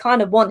that point, you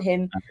kind of want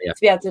him to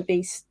be able to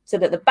be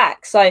stood at the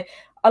back. So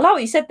I like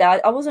what you said there.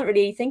 I wasn't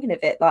really thinking of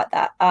it like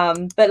that.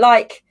 But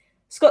like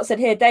Scott said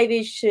here,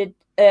 Davies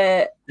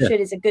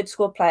is a good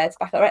squad player to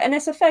back up, right? And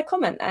it's a fair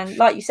comment. And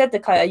like you said,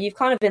 Dakota, you've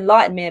kind of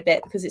enlightened me a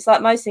bit, because it's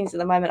like most things at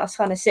the moment, I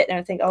kind of sit there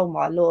and think, oh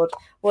my Lord,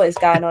 what is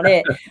going on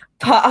here?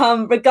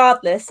 But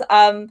regardless,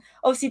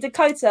 obviously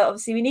Dakota,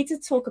 we need to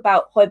talk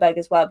about Højbjerg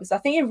as well, because I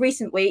think in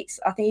recent weeks,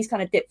 I think he's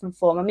kind of dipped from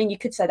form. I mean, you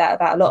could say that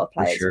about a lot of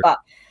players, but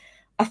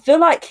I feel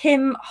like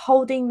him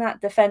holding that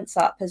defence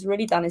up has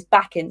really done his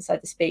back in, so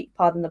to speak,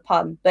 pardon the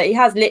pun, but he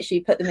has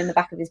literally put them in the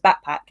back of his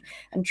backpack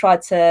and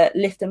tried to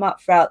lift them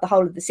up throughout the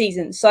whole of the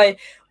season. So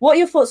what are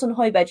your thoughts on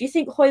Højbjerg? Do you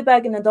think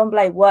Højbjerg and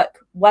Ndombele work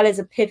well as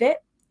a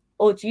pivot?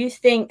 Or do you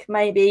think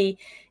maybe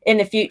in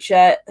the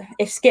future,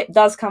 if Skip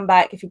does come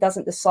back, if he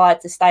doesn't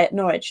decide to stay at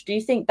Norwich, do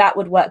you think that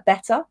would work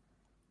better?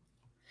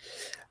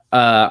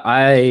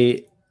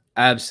 I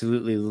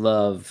absolutely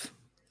love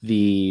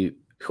the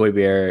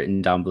Højbjerg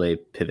and Ndombele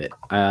pivot.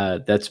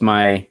 That's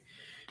my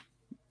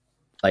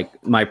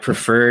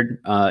preferred.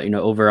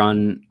 Over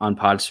on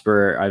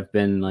Podspur, I've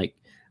been like,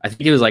 I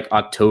think it was like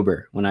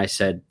October when I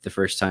said the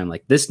first time,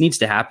 like, this needs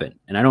to happen,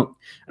 and I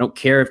don't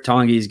care if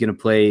Tanguy is going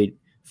to play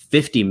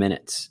 50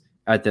 minutes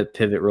at the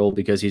pivot role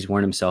because he's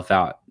worn himself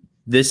out.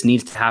 This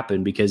needs to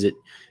happen because it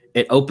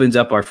opens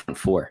up our front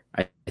four.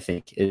 I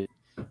think it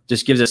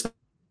just gives us the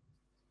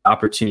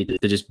opportunity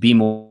to just be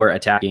more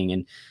attacking,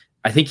 and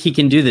I think he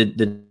can do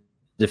the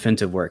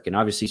defensive work, and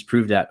obviously he's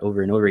proved that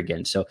over and over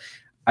again. So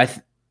I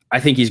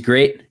think he's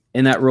great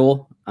in that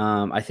role.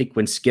 I think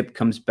when Skip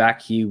comes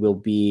back, he will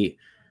be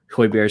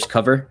Højbjerg's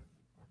cover.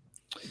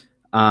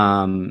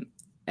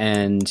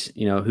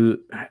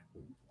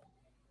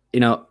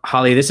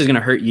 Hollie, this is going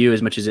to hurt you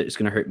as much as it's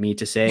going to hurt me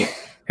to say.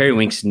 Harry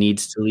Winks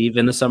needs to leave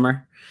in the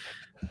summer.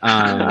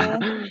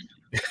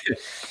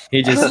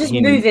 He needs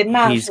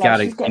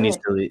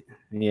to leave.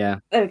 Yeah.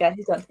 There we go.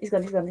 He's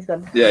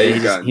gone.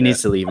 Yeah, he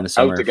needs to leave in the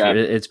summer.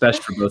 It's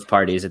best for both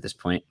parties at this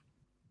point.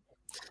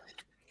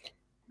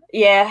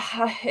 Yeah,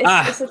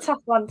 it's a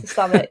tough one to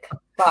stomach,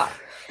 but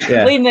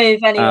we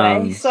move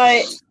anyway.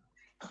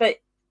 But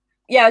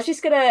yeah, I was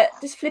just gonna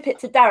flip it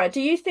to Dáire.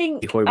 Do you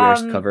think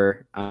Højbjerg's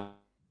cover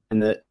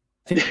and the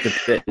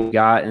bit we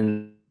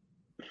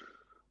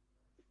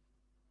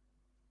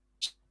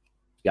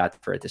got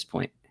for at this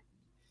point?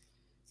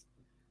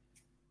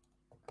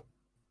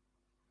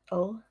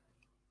 Oh,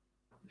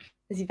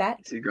 is he back?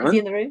 Is he gone? Is he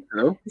in the room?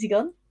 Hello? Is he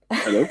gone?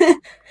 Hello?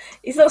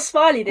 He's not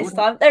smiley this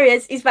time. There he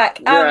is. He's back.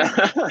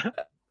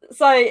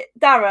 So,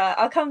 Dáire,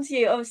 I'll come to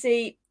you.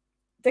 Obviously,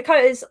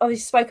 Dakota's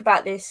obviously spoke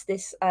about this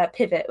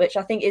pivot, which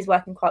I think is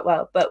working quite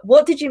well. But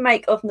what did you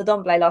make of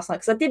Ndombele last night?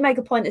 Because I did make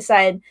a point of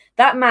saying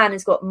that man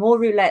has got more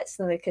roulettes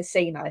than a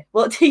casino.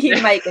 What do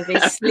you make of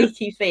his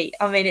sleeky feet?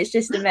 I mean, it's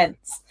just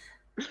immense.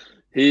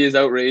 He is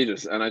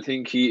outrageous, and I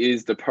think he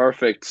is the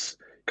perfect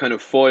kind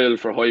of foil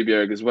for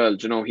Højbjerg as well.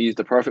 He's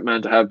the perfect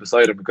man to have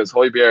beside him, because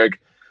Højbjerg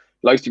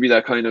likes to be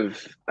that kind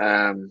of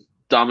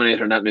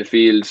dominator in that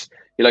midfield.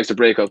 He likes to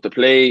break up the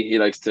play. He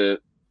likes to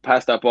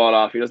pass that ball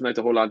off. He doesn't like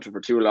to hold on to it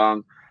for too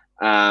long.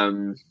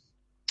 And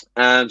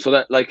so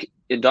that, like,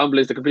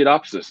 Ndombele is the complete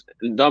opposite.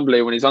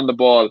 Ndombele, when he's on the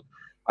ball,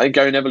 I think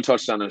Gary Neville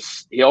touched on it,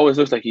 he always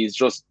looks like he's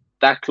just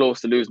that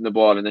close to losing the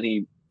ball, and then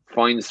he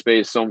finds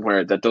space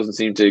somewhere that doesn't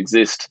seem to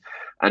exist,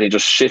 and he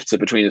just shifts it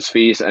between his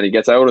feet and he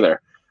gets out of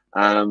there.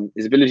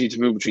 His ability to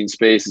move between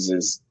spaces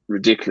is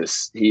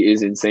ridiculous. He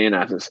is insane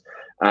at it.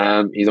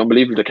 He's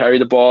unbelievable to carry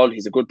the ball.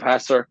 He's a good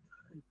passer,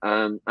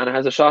 and it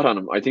has a shot on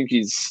him. I think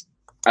he's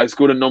as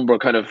good a number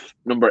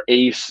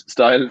 8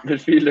 style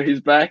midfielder. He's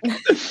back.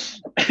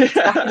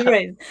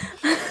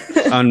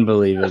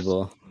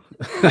 Unbelievable.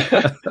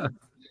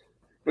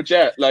 But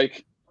yeah,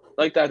 like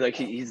that, like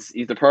he's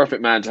the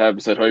perfect man to have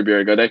beside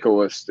Højbjerg. I'd echo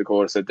what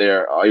Dakota said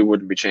there. I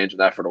wouldn't be changing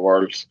that for the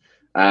world.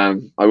 I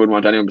wouldn't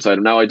want anyone beside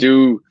him. Now, I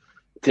do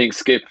think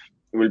Skip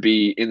will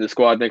be in the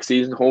squad next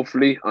season,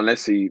 hopefully,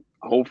 unless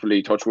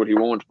touch wood, he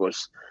won't, but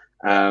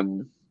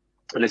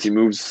unless he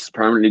moves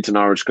permanently to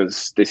Norwich,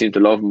 because they seem to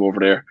love him over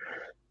there.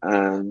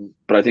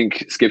 But I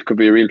think Skip could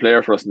be a real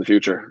player for us in the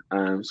future.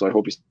 So I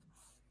hope he's.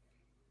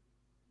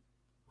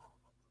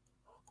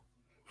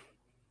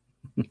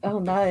 Oh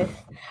no!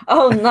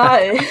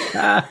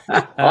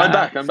 I'm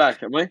back. Am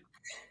I?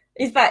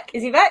 He's back.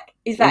 Is he back?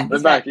 He's back.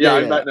 I'm back. Yeah,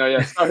 I'm back now.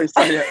 Yeah. Sorry.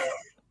 Yeah.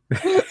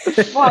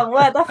 My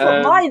word! I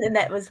thought my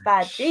internet was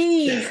bad.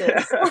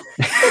 Jesus.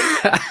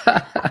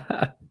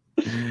 That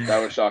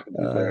was shocking.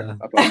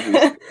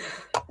 Apologies.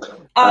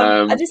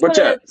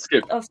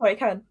 Skip. Oh, sorry,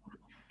 Karen.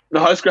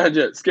 No, that's grand.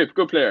 Yeah, Skip,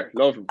 good player,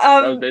 love him.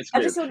 That was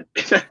basically I just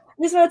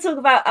want to talk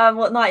about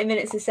what 90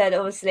 Minutes has said.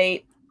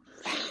 Obviously,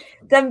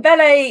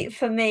 Dembele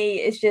for me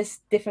is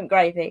just different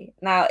gravy.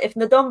 Now, if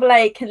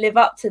Ndombele can live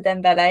up to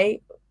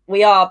Dembele,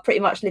 we are pretty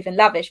much living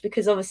lavish,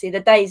 because obviously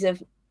the days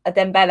of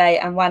Dembele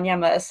and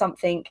Wanyama are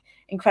something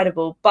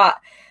incredible. But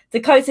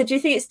Dakota, do you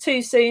think it's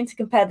too soon to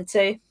compare the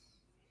two?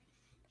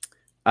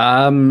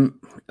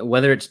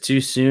 Whether it's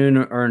too soon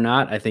or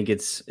not, I think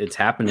it's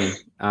happening.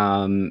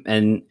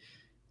 And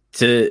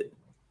to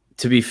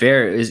be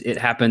fair, it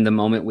happened the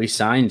moment we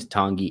signed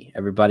Tanguy.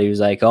 Everybody was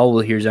like, "Oh,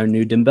 well, here's our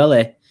new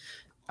Dembele,"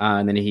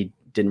 and then he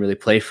didn't really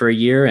play for a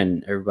year,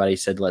 and everybody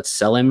said, "Let's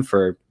sell him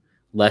for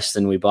less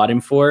than we bought him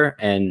for."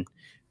 And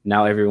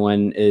now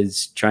everyone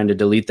is trying to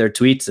delete their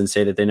tweets and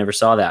say that they never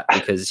saw that,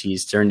 because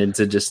he's turned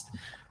into just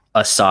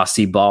a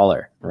saucy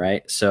baller,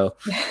 right? So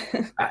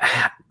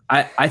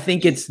I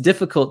think it's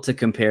difficult to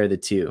compare the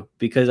two,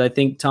 because I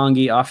think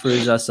Tanguy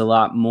offers us a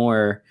lot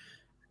more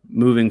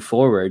moving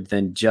forward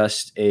than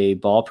just a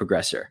ball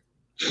progressor,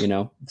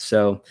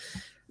 So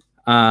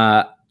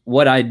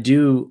what I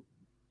do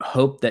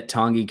hope that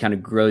Tanguy kind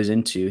of grows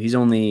into, he's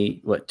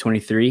only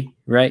 23,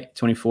 right?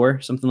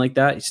 24, something like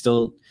that. He's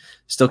still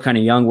kind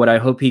of young. What I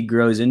hope he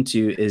grows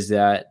into is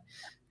that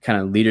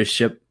kind of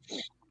leadership,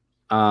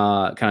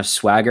 kind of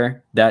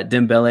swagger that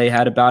Dembele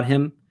had about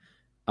him.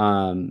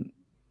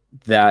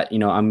 That,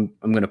 I'm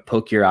going to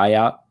poke your eye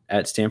out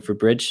at Stamford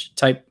Bridge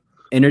type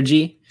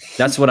energy.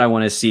 That's what I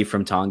want to see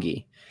from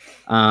Tanguy.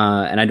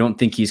 And I don't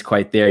think he's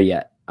quite there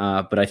yet.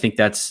 But I think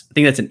that's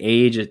an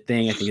age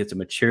thing. I think it's a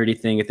maturity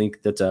thing. I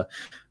think that's a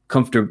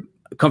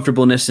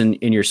comfortableness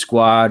in your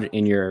squad,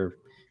 in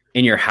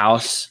your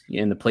house,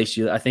 in the place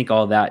I think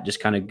all that just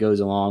kind of goes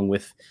along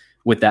with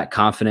that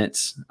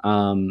confidence.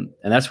 And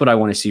that's what I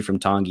want to see from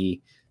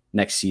Tanguy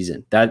next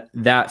season.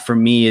 That for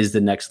me is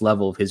the next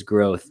level of his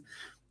growth,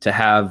 to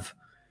have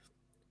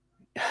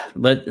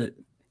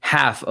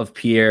half of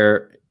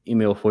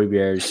Pierre-Emile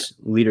Højbjerg's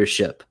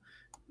leadership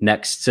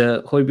next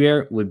to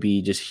Højbjerg would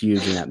be just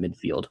huge in that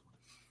midfield.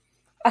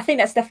 I think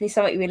that's definitely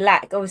something we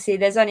lack. Obviously,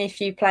 there's only a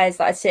few players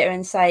that I'd sit here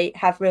and say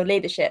have real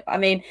leadership. I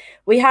mean,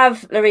 we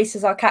have Lloris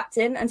as our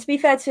captain, and to be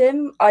fair to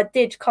him, I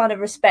did kind of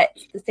respect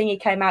the thing he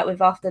came out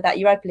with after that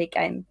Europa League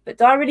game. But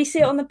do I really see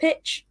it on the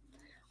pitch?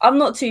 I'm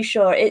not too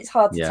sure. It's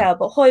hard to tell.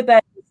 But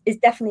Højbjerg is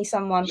definitely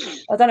someone,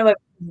 I don't know whether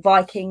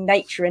Viking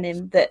nature in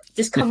him, that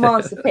just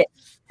commands the pitch.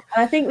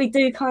 And I think we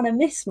do kind of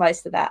miss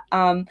most of that.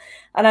 And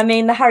I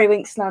mean, the Harry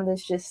Winks slander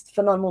is just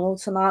phenomenal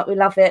tonight. We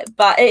love it.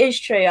 But it is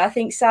true. I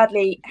think,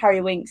 sadly, Harry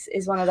Winks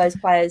is one of those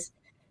players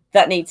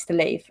that needs to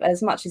leave,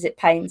 as much as it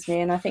pains me.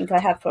 And I think I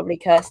have probably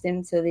cursed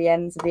him to the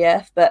ends of the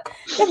earth. But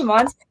never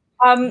mind.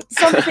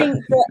 Something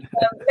that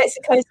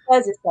Mexico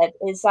Spurs has said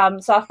is, so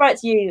I'll throw it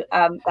to you,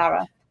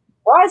 Dáire.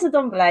 Why is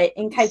Ndombele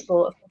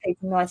incapable of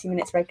completing 90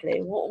 minutes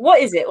regularly?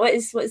 What is it? What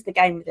is the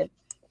game with him?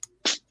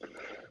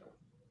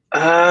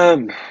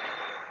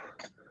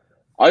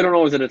 I don't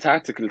know. Is it a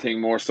tactical thing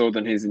more so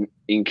than he's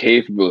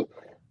incapable?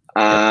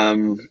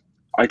 I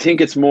think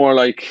it's more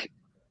like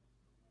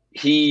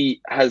he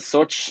has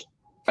such,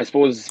 I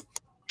suppose,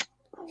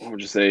 what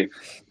would you say?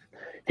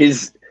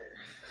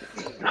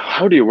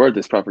 How do you word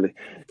this properly?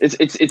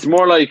 It's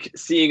more like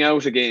seeing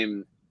out a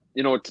game.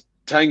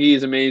 Tanguy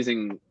is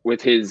amazing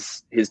with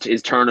his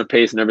turn of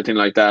pace and everything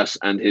like that,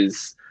 and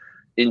his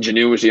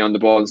ingenuity on the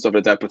ball and stuff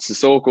like that. But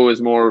Sissoko is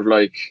more of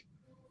like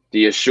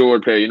the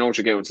assured player. You know what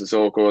you get with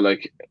Sissoko.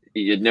 Like,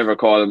 you'd never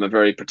call him a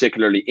very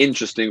particularly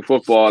interesting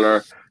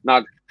footballer.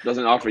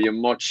 Doesn't offer you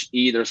much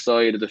either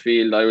side of the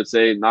field, I would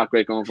say. Not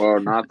great going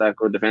forward, not that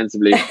good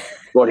defensively.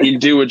 But he'll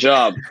do a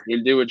job.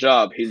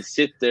 He'll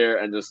sit there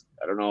and just,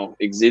 I don't know,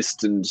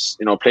 exist and,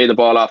 play the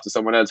ball off to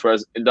someone else.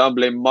 Whereas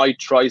Ndombele might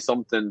try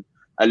something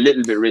a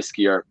little bit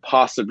riskier,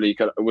 possibly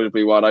would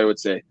be what I would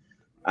say.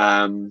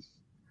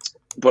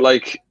 But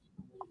like,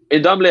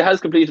 Ndombele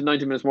has completed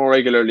 90 minutes more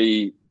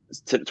regularly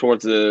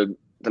towards the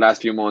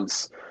last few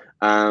months.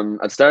 At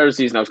the start of the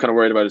season, I was kind of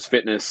worried about his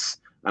fitness,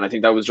 and I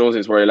think that was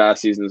Jose's worry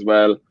last season as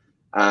well.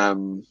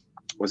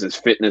 Was his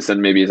fitness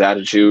and maybe his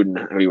attitude, and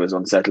how he was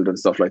unsettled and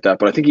stuff like that.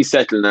 But I think he's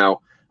settled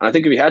now, and I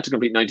think if he had to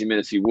complete 90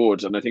 minutes, he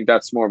would. And I think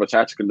that's more of a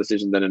tactical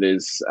decision than it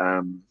is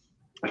a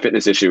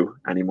fitness issue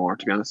anymore,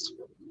 to be honest.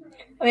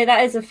 I mean,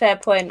 that is a fair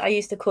point. I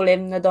used to call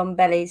him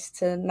Ndombele's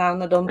to now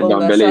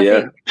Ndombele.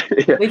 So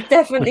I think we've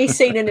definitely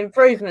seen an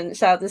improvement,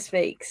 so to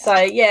speak. So,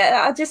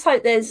 yeah, I just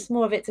hope there's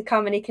more of it to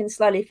come and he can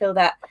slowly fill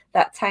that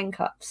tank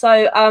up. So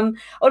I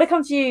want to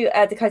come to you,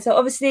 Dakota.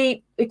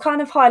 Obviously, we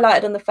kind of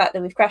highlighted on the fact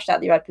that we've crashed out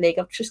the Europa League.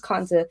 I've just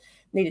kind of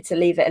needed to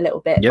leave it a little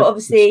bit. Yep. But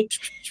obviously,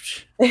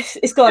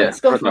 it's gone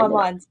from my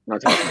mind.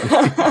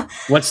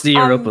 What's the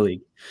Europa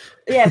League?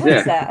 Yeah, what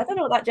is that? I don't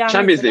know what that jam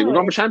Champions League. We're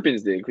going with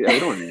Champions League. Yeah, we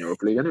don't want the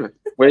Europa League anyway.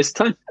 Waste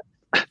time.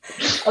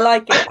 I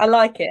like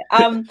it.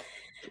 But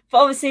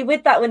obviously,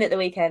 with that win at the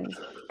weekend,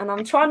 and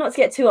I'm trying not to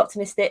get too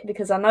optimistic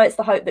because I know it's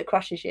the hope that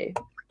crushes you.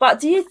 But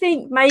do you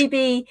think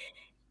maybe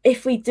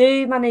if we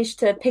do manage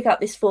to pick up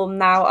this form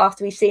now,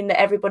 after we've seen that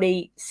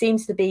everybody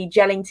seems to be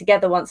gelling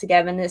together once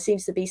again, and there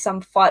seems to be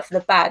some fight for the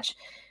badge,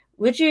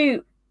 would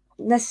you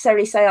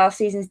necessarily say our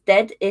season's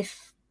dead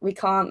if we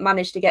can't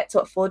manage to get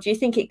top four? Do you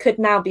think it could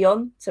now be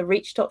on to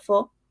reach top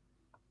four?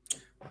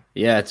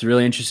 Yeah, it's a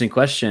really interesting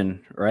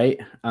question, right?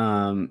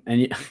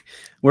 And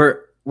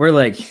we're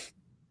like,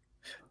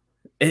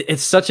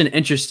 it's such an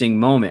interesting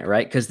moment,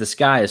 right? Because the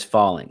sky is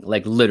falling,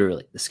 like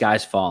literally, the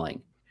sky's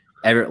falling.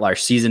 Our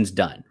season's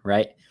done,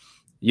 right?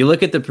 You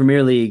look at the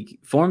Premier League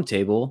form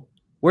table,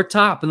 we're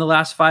top in the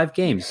last 5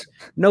 games.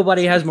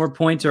 Nobody has more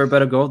points or a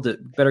better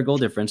goal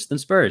difference than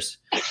Spurs.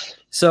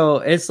 So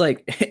it's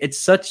like, it's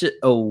such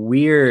a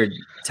weird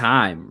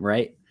time,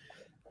 right?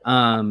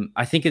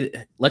 I think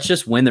let's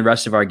just win the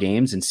rest of our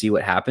games and see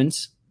what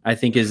happens, I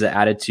think is the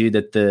attitude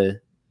that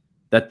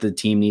the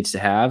team needs to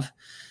have.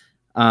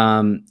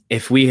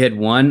 If we had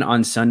won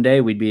on Sunday,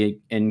 we'd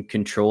be in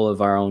control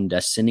of our own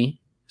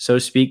destiny, so to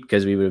speak,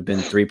 because we would have been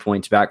 3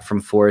 points back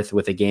from 4th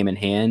with a game in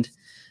hand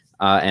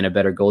and a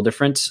better goal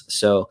difference.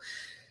 So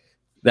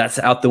that's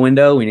out the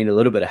window. We need a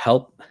little bit of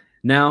help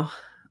now.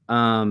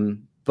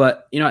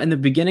 But in the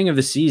beginning of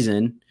the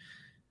season,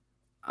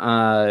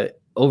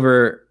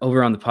 over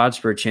on the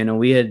Podspur channel,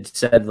 we had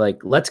said,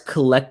 like, let's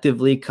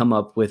collectively come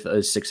up with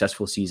a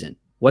successful season.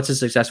 What's a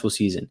successful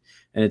season?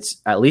 And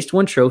it's at least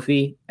one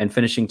trophy and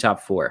finishing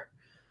top 4.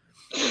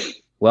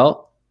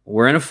 Well,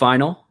 we're in a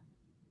final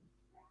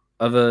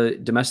of a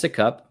domestic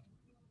cup,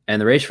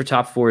 and the race for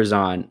top 4 is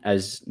on,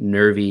 as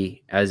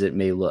nervy as it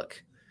may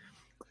look.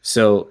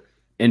 So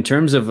in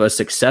terms of a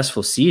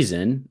successful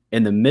season,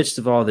 in the midst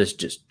of all this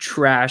just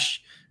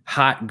trash,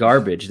 hot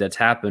garbage that's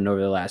happened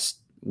over the last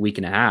week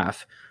and a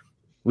half,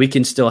 we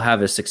can still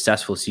have a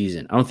successful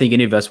season. I don't think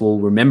any of us will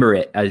remember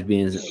it as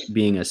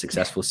being a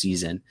successful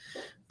season,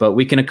 but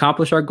we can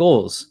accomplish our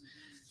goals.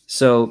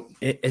 So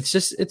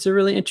it's a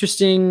really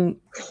interesting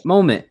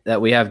moment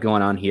that we have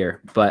going on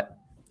here, but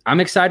I'm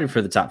excited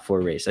for the top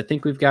 4 race. I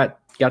think we've got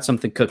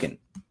something cooking.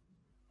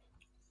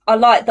 I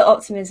like the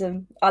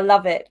optimism. I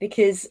love it,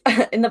 because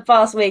in the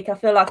past week, I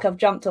feel like I've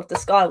jumped off the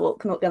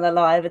skywalk, not going to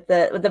lie, with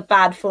the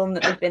bad form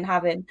that we've been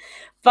having.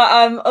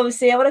 But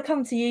obviously, I want to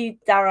come to you,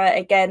 Dáire,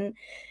 again.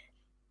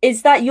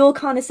 Is that your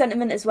kind of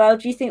sentiment as well?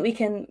 Do you think we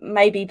can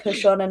maybe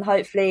push on and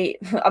hopefully,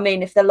 I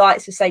mean, if the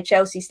lights of, say,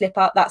 Chelsea slip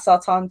up, that's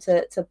our time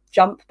to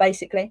jump,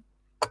 basically?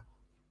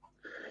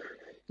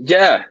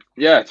 Yeah.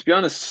 To be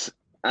honest,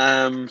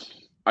 I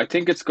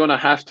think it's going to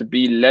have to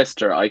be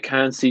Leicester. I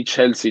can't see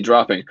Chelsea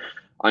dropping.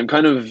 I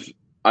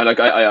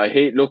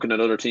hate looking at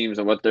other teams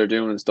and what they're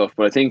doing and stuff,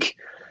 but I think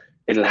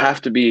it'll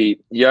have to be,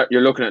 you're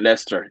looking at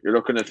Leicester. You're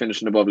looking at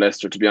finishing above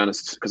Leicester, to be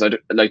honest, because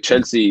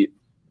Chelsea,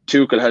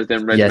 Tuchel has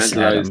them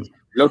regimentalized. Yes,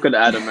 look at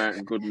Adam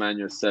Martin, good man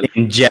yourself.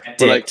 Inject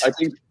but it. I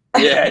think,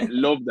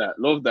 love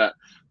that.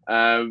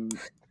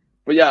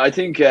 But yeah, I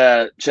think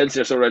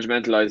Chelsea are so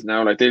regimentalized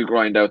now. Like, they'll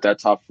grind out that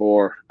top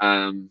 4,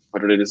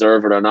 whether they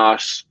deserve it or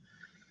not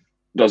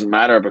doesn't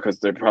matter, because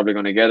they're probably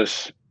going to get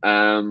it.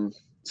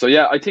 So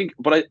yeah, I think,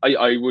 but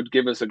I would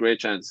give us a great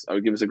chance. I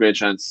would give us a great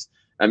chance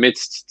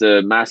amidst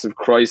the massive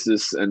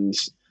crisis and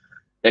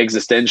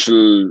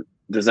existential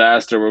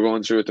disaster we're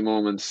going through at the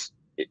moment.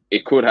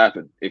 It could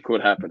happen.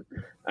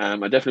 I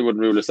definitely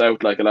wouldn't rule this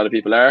out like a lot of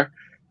people are.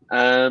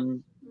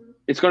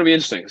 It's going to be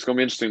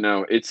interesting.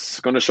 Now.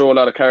 It's going to show a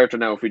lot of character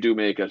now if we do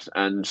make it,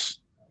 and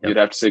you'd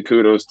have to say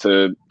kudos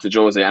to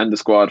Jose and the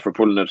squad for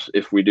pulling it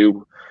if we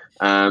do.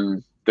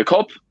 The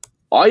cup,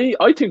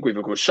 I think we have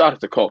a good shot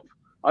at the cup.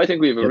 I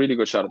think we have a really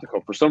good shot at the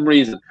cup. For some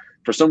reason,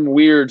 for some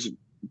weird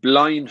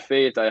blind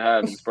faith I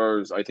have in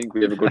Spurs, I think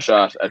we have a good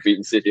shot at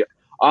beating City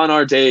on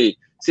our day.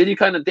 City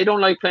they don't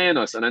like playing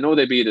us, and I know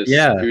they beat us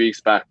a few weeks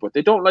back, but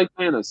they don't like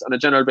playing us on a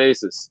general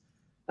basis.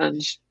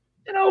 And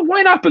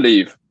why not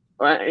believe?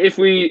 If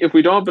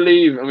we don't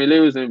believe and we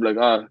lose, then we'll be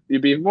like,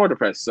 you'd be even more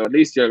depressed. So at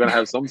least you're going to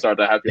have some sort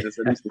of happiness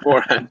at least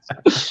beforehand.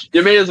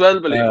 You may as well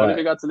believe. What have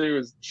you got to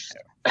lose?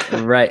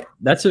 Right.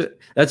 That's a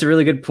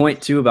really good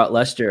point too about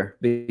Leicester,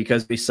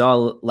 because we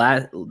saw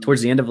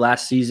towards the end of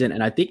last season,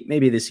 and I think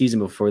maybe the season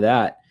before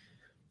that,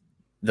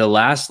 the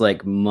last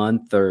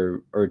month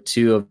or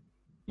two of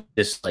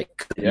just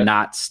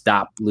not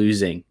stop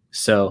losing.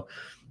 So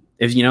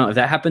if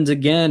that happens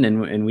again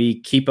and we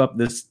keep up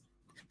this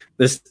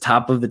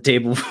top of the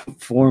table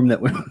form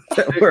that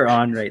we're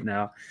on right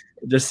now,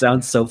 it just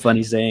sounds so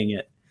funny saying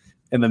it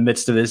in the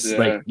midst of this,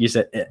 like you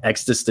said,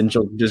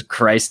 existential just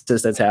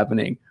crisis that's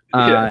happening.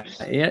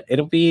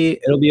 It'll be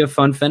a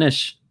fun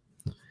finish.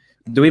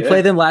 Do we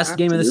play them last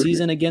game of the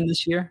season again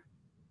this year?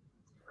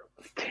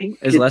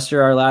 Is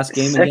Leicester our last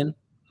game again?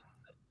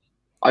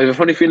 I have a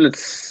funny feeling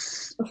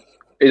it's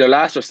either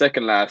last or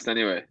second last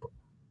anyway.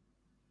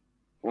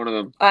 One of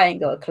them. I ain't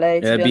got a clue.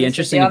 It'd be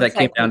interesting if that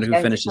came down to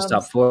who finishes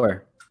top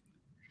 4.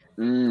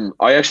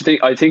 I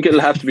think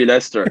it'll have to be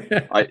Leicester.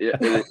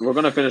 We're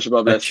going to finish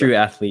above Leicester. True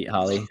athlete,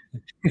 Hollie.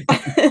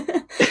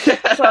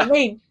 That's what I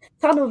mean.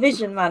 Tunnel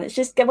vision, man. It's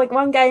just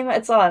one game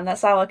at a time.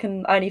 That's how I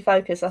can only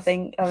focus, I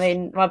think. I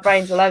mean, my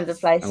brain's all over the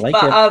place.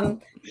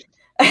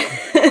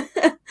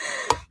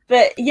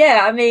 But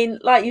yeah, I mean,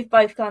 like you've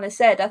both kind of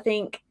said, I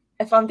think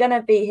if I'm going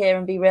to be here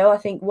and be real, I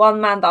think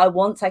one man that I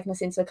want taking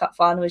us into a cup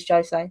final is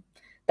Jose.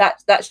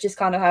 That's just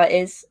kind of how it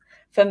is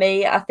for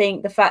me. I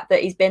think the fact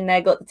that he's been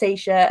there, got the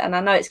T-shirt, and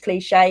I know it's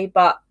cliche,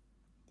 but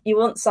you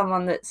want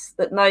someone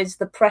that knows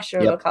the pressure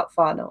of a cup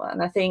final.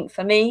 And I think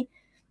for me,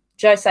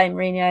 Jose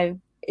Mourinho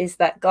is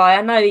that guy.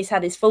 I know he's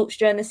had his faults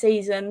during the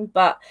season,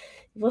 but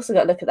you've also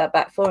got to look at that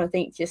back four and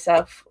think to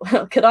yourself,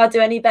 well, could I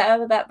do any better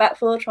with that back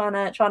four trying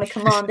to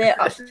command it?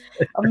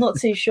 I'm not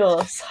too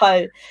sure.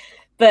 So,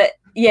 but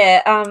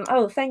yeah.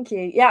 Thank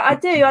you. Yeah, I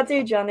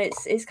do, John.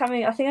 It's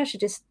coming. I think I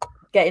should just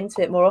get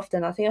into it more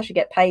often. I think I should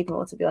get paid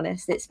more, to be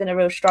honest. It's been a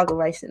real struggle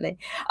recently.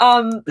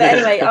 But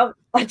anyway,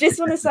 I just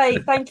want to say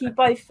thank you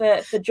both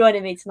for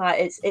joining me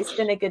tonight. It's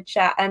been a good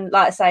chat, and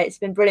like I say, it's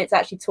been brilliant to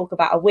actually talk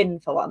about a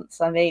win for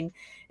once. I mean,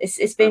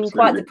 it's been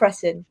quite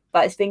depressing,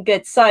 but it's been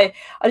good. So I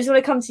just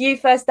want to come to you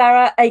first,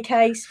 Dáire,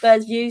 aka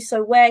Spurs View.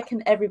 So where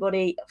can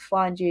everybody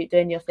find you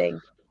doing your thing?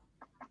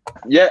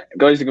 Yeah,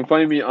 guys, you can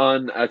find me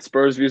on at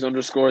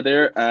SpursViews_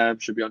 there.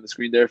 Should be on the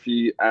screen there for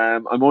you.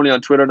 I'm only on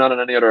Twitter, not on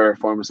any other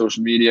form of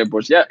social media.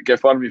 But yeah,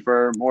 follow me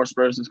for more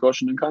Spurs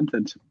discussion and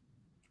content.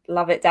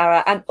 Love it,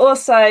 Dáire. And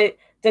also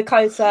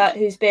Dakota,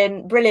 who's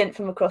been brilliant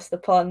from across the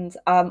pond.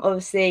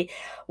 Obviously,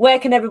 where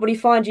can everybody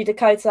find you,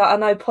 Dakota? I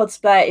know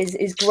Podspur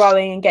is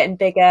growing and getting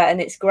bigger,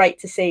 and it's great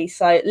to see.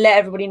 So let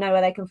everybody know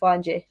where they can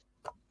find you.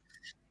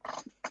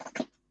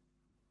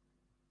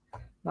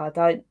 No,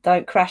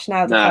 don't crash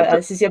now, Dakota.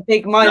 This is your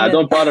big moment. Nah,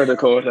 don't bother,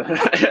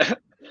 Dakota.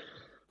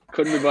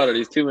 Couldn't be bothered.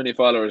 He's too many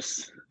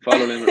followers.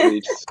 Follow limit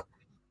reached.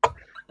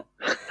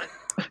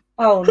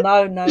 Oh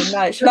no!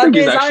 Should I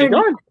do his own?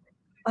 Gone.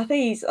 I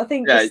think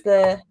just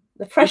the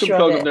pressure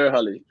of it. There,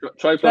 Hollie.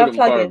 Try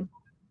plugging.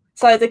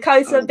 So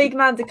Dakota, big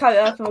man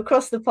Dakota from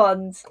across the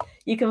pond.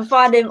 You can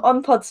find him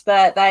on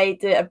Podspur. They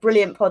do a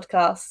brilliant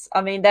podcast.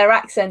 I mean, their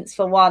accents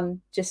for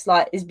one, just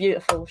like is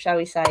beautiful, shall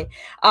we say?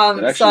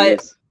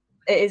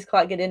 It is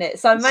quite good in it.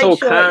 So make sure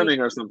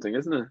calming or something,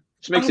 isn't it?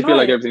 Just makes you feel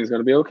like everything's going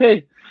to be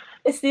okay.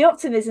 It's the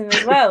optimism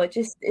as well. It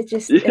just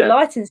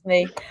enlightens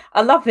me.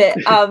 I love it.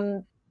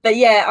 But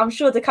yeah, I'm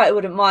sure Dakota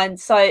wouldn't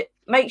mind. So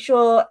make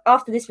sure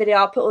after this video,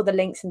 I'll put all the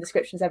links and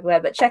descriptions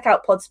everywhere. But check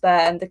out Podspur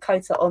and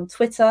Dakota on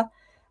Twitter.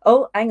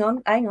 Oh, hang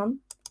on.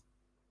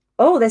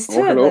 Oh, there's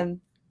two of them.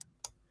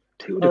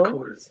 Two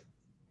Dakotas.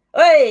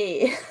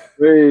 Hey.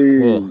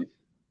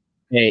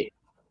 Hey.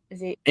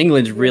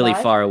 England's really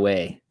far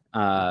away.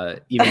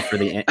 Even for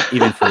the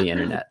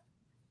internet.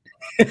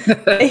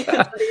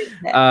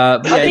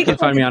 Yeah, you can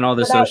find me on all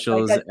the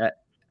socials. Go for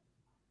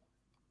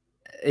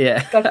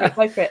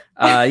it.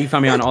 You can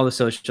find me on all the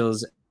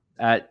socials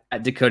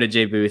at Dakota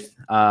J Booth.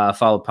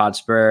 Follow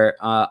Podspur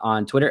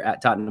on Twitter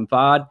at Tottenham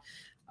Pod.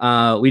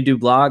 We do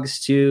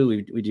blogs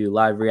too. We do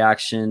live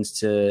reactions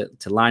to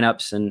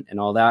lineups and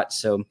all that.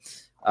 So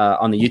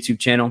on the YouTube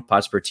channel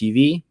Podspur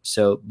TV.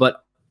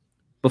 But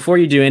before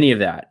you do any of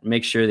that,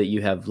 make sure that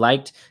you have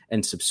liked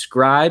and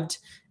subscribed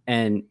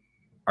and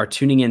are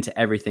tuning into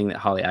everything that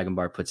Hollie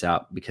Agombar puts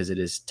out, because it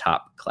is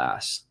top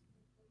class.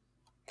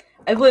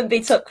 It wouldn't be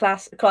top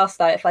class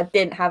though if I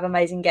didn't have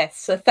amazing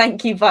guests. So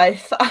thank you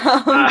both.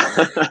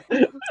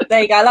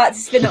 There you go. I like to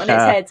spin it on its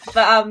head.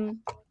 But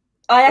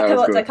I echo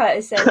what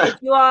Dakota said.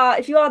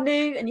 If you are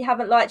new and you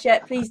haven't liked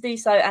yet, please do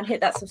so and hit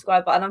that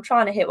subscribe button. I'm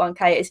trying to hit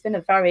 1K. It's been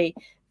a very,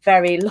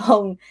 very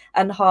long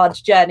and hard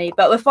journey,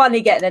 but we're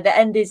finally getting there. The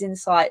end is in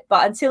sight.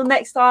 But until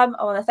next time,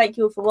 I want to thank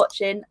you all for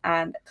watching,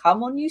 and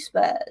come on, you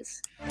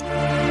Spurs. Come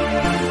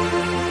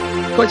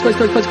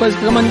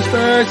on, you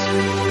Spurs.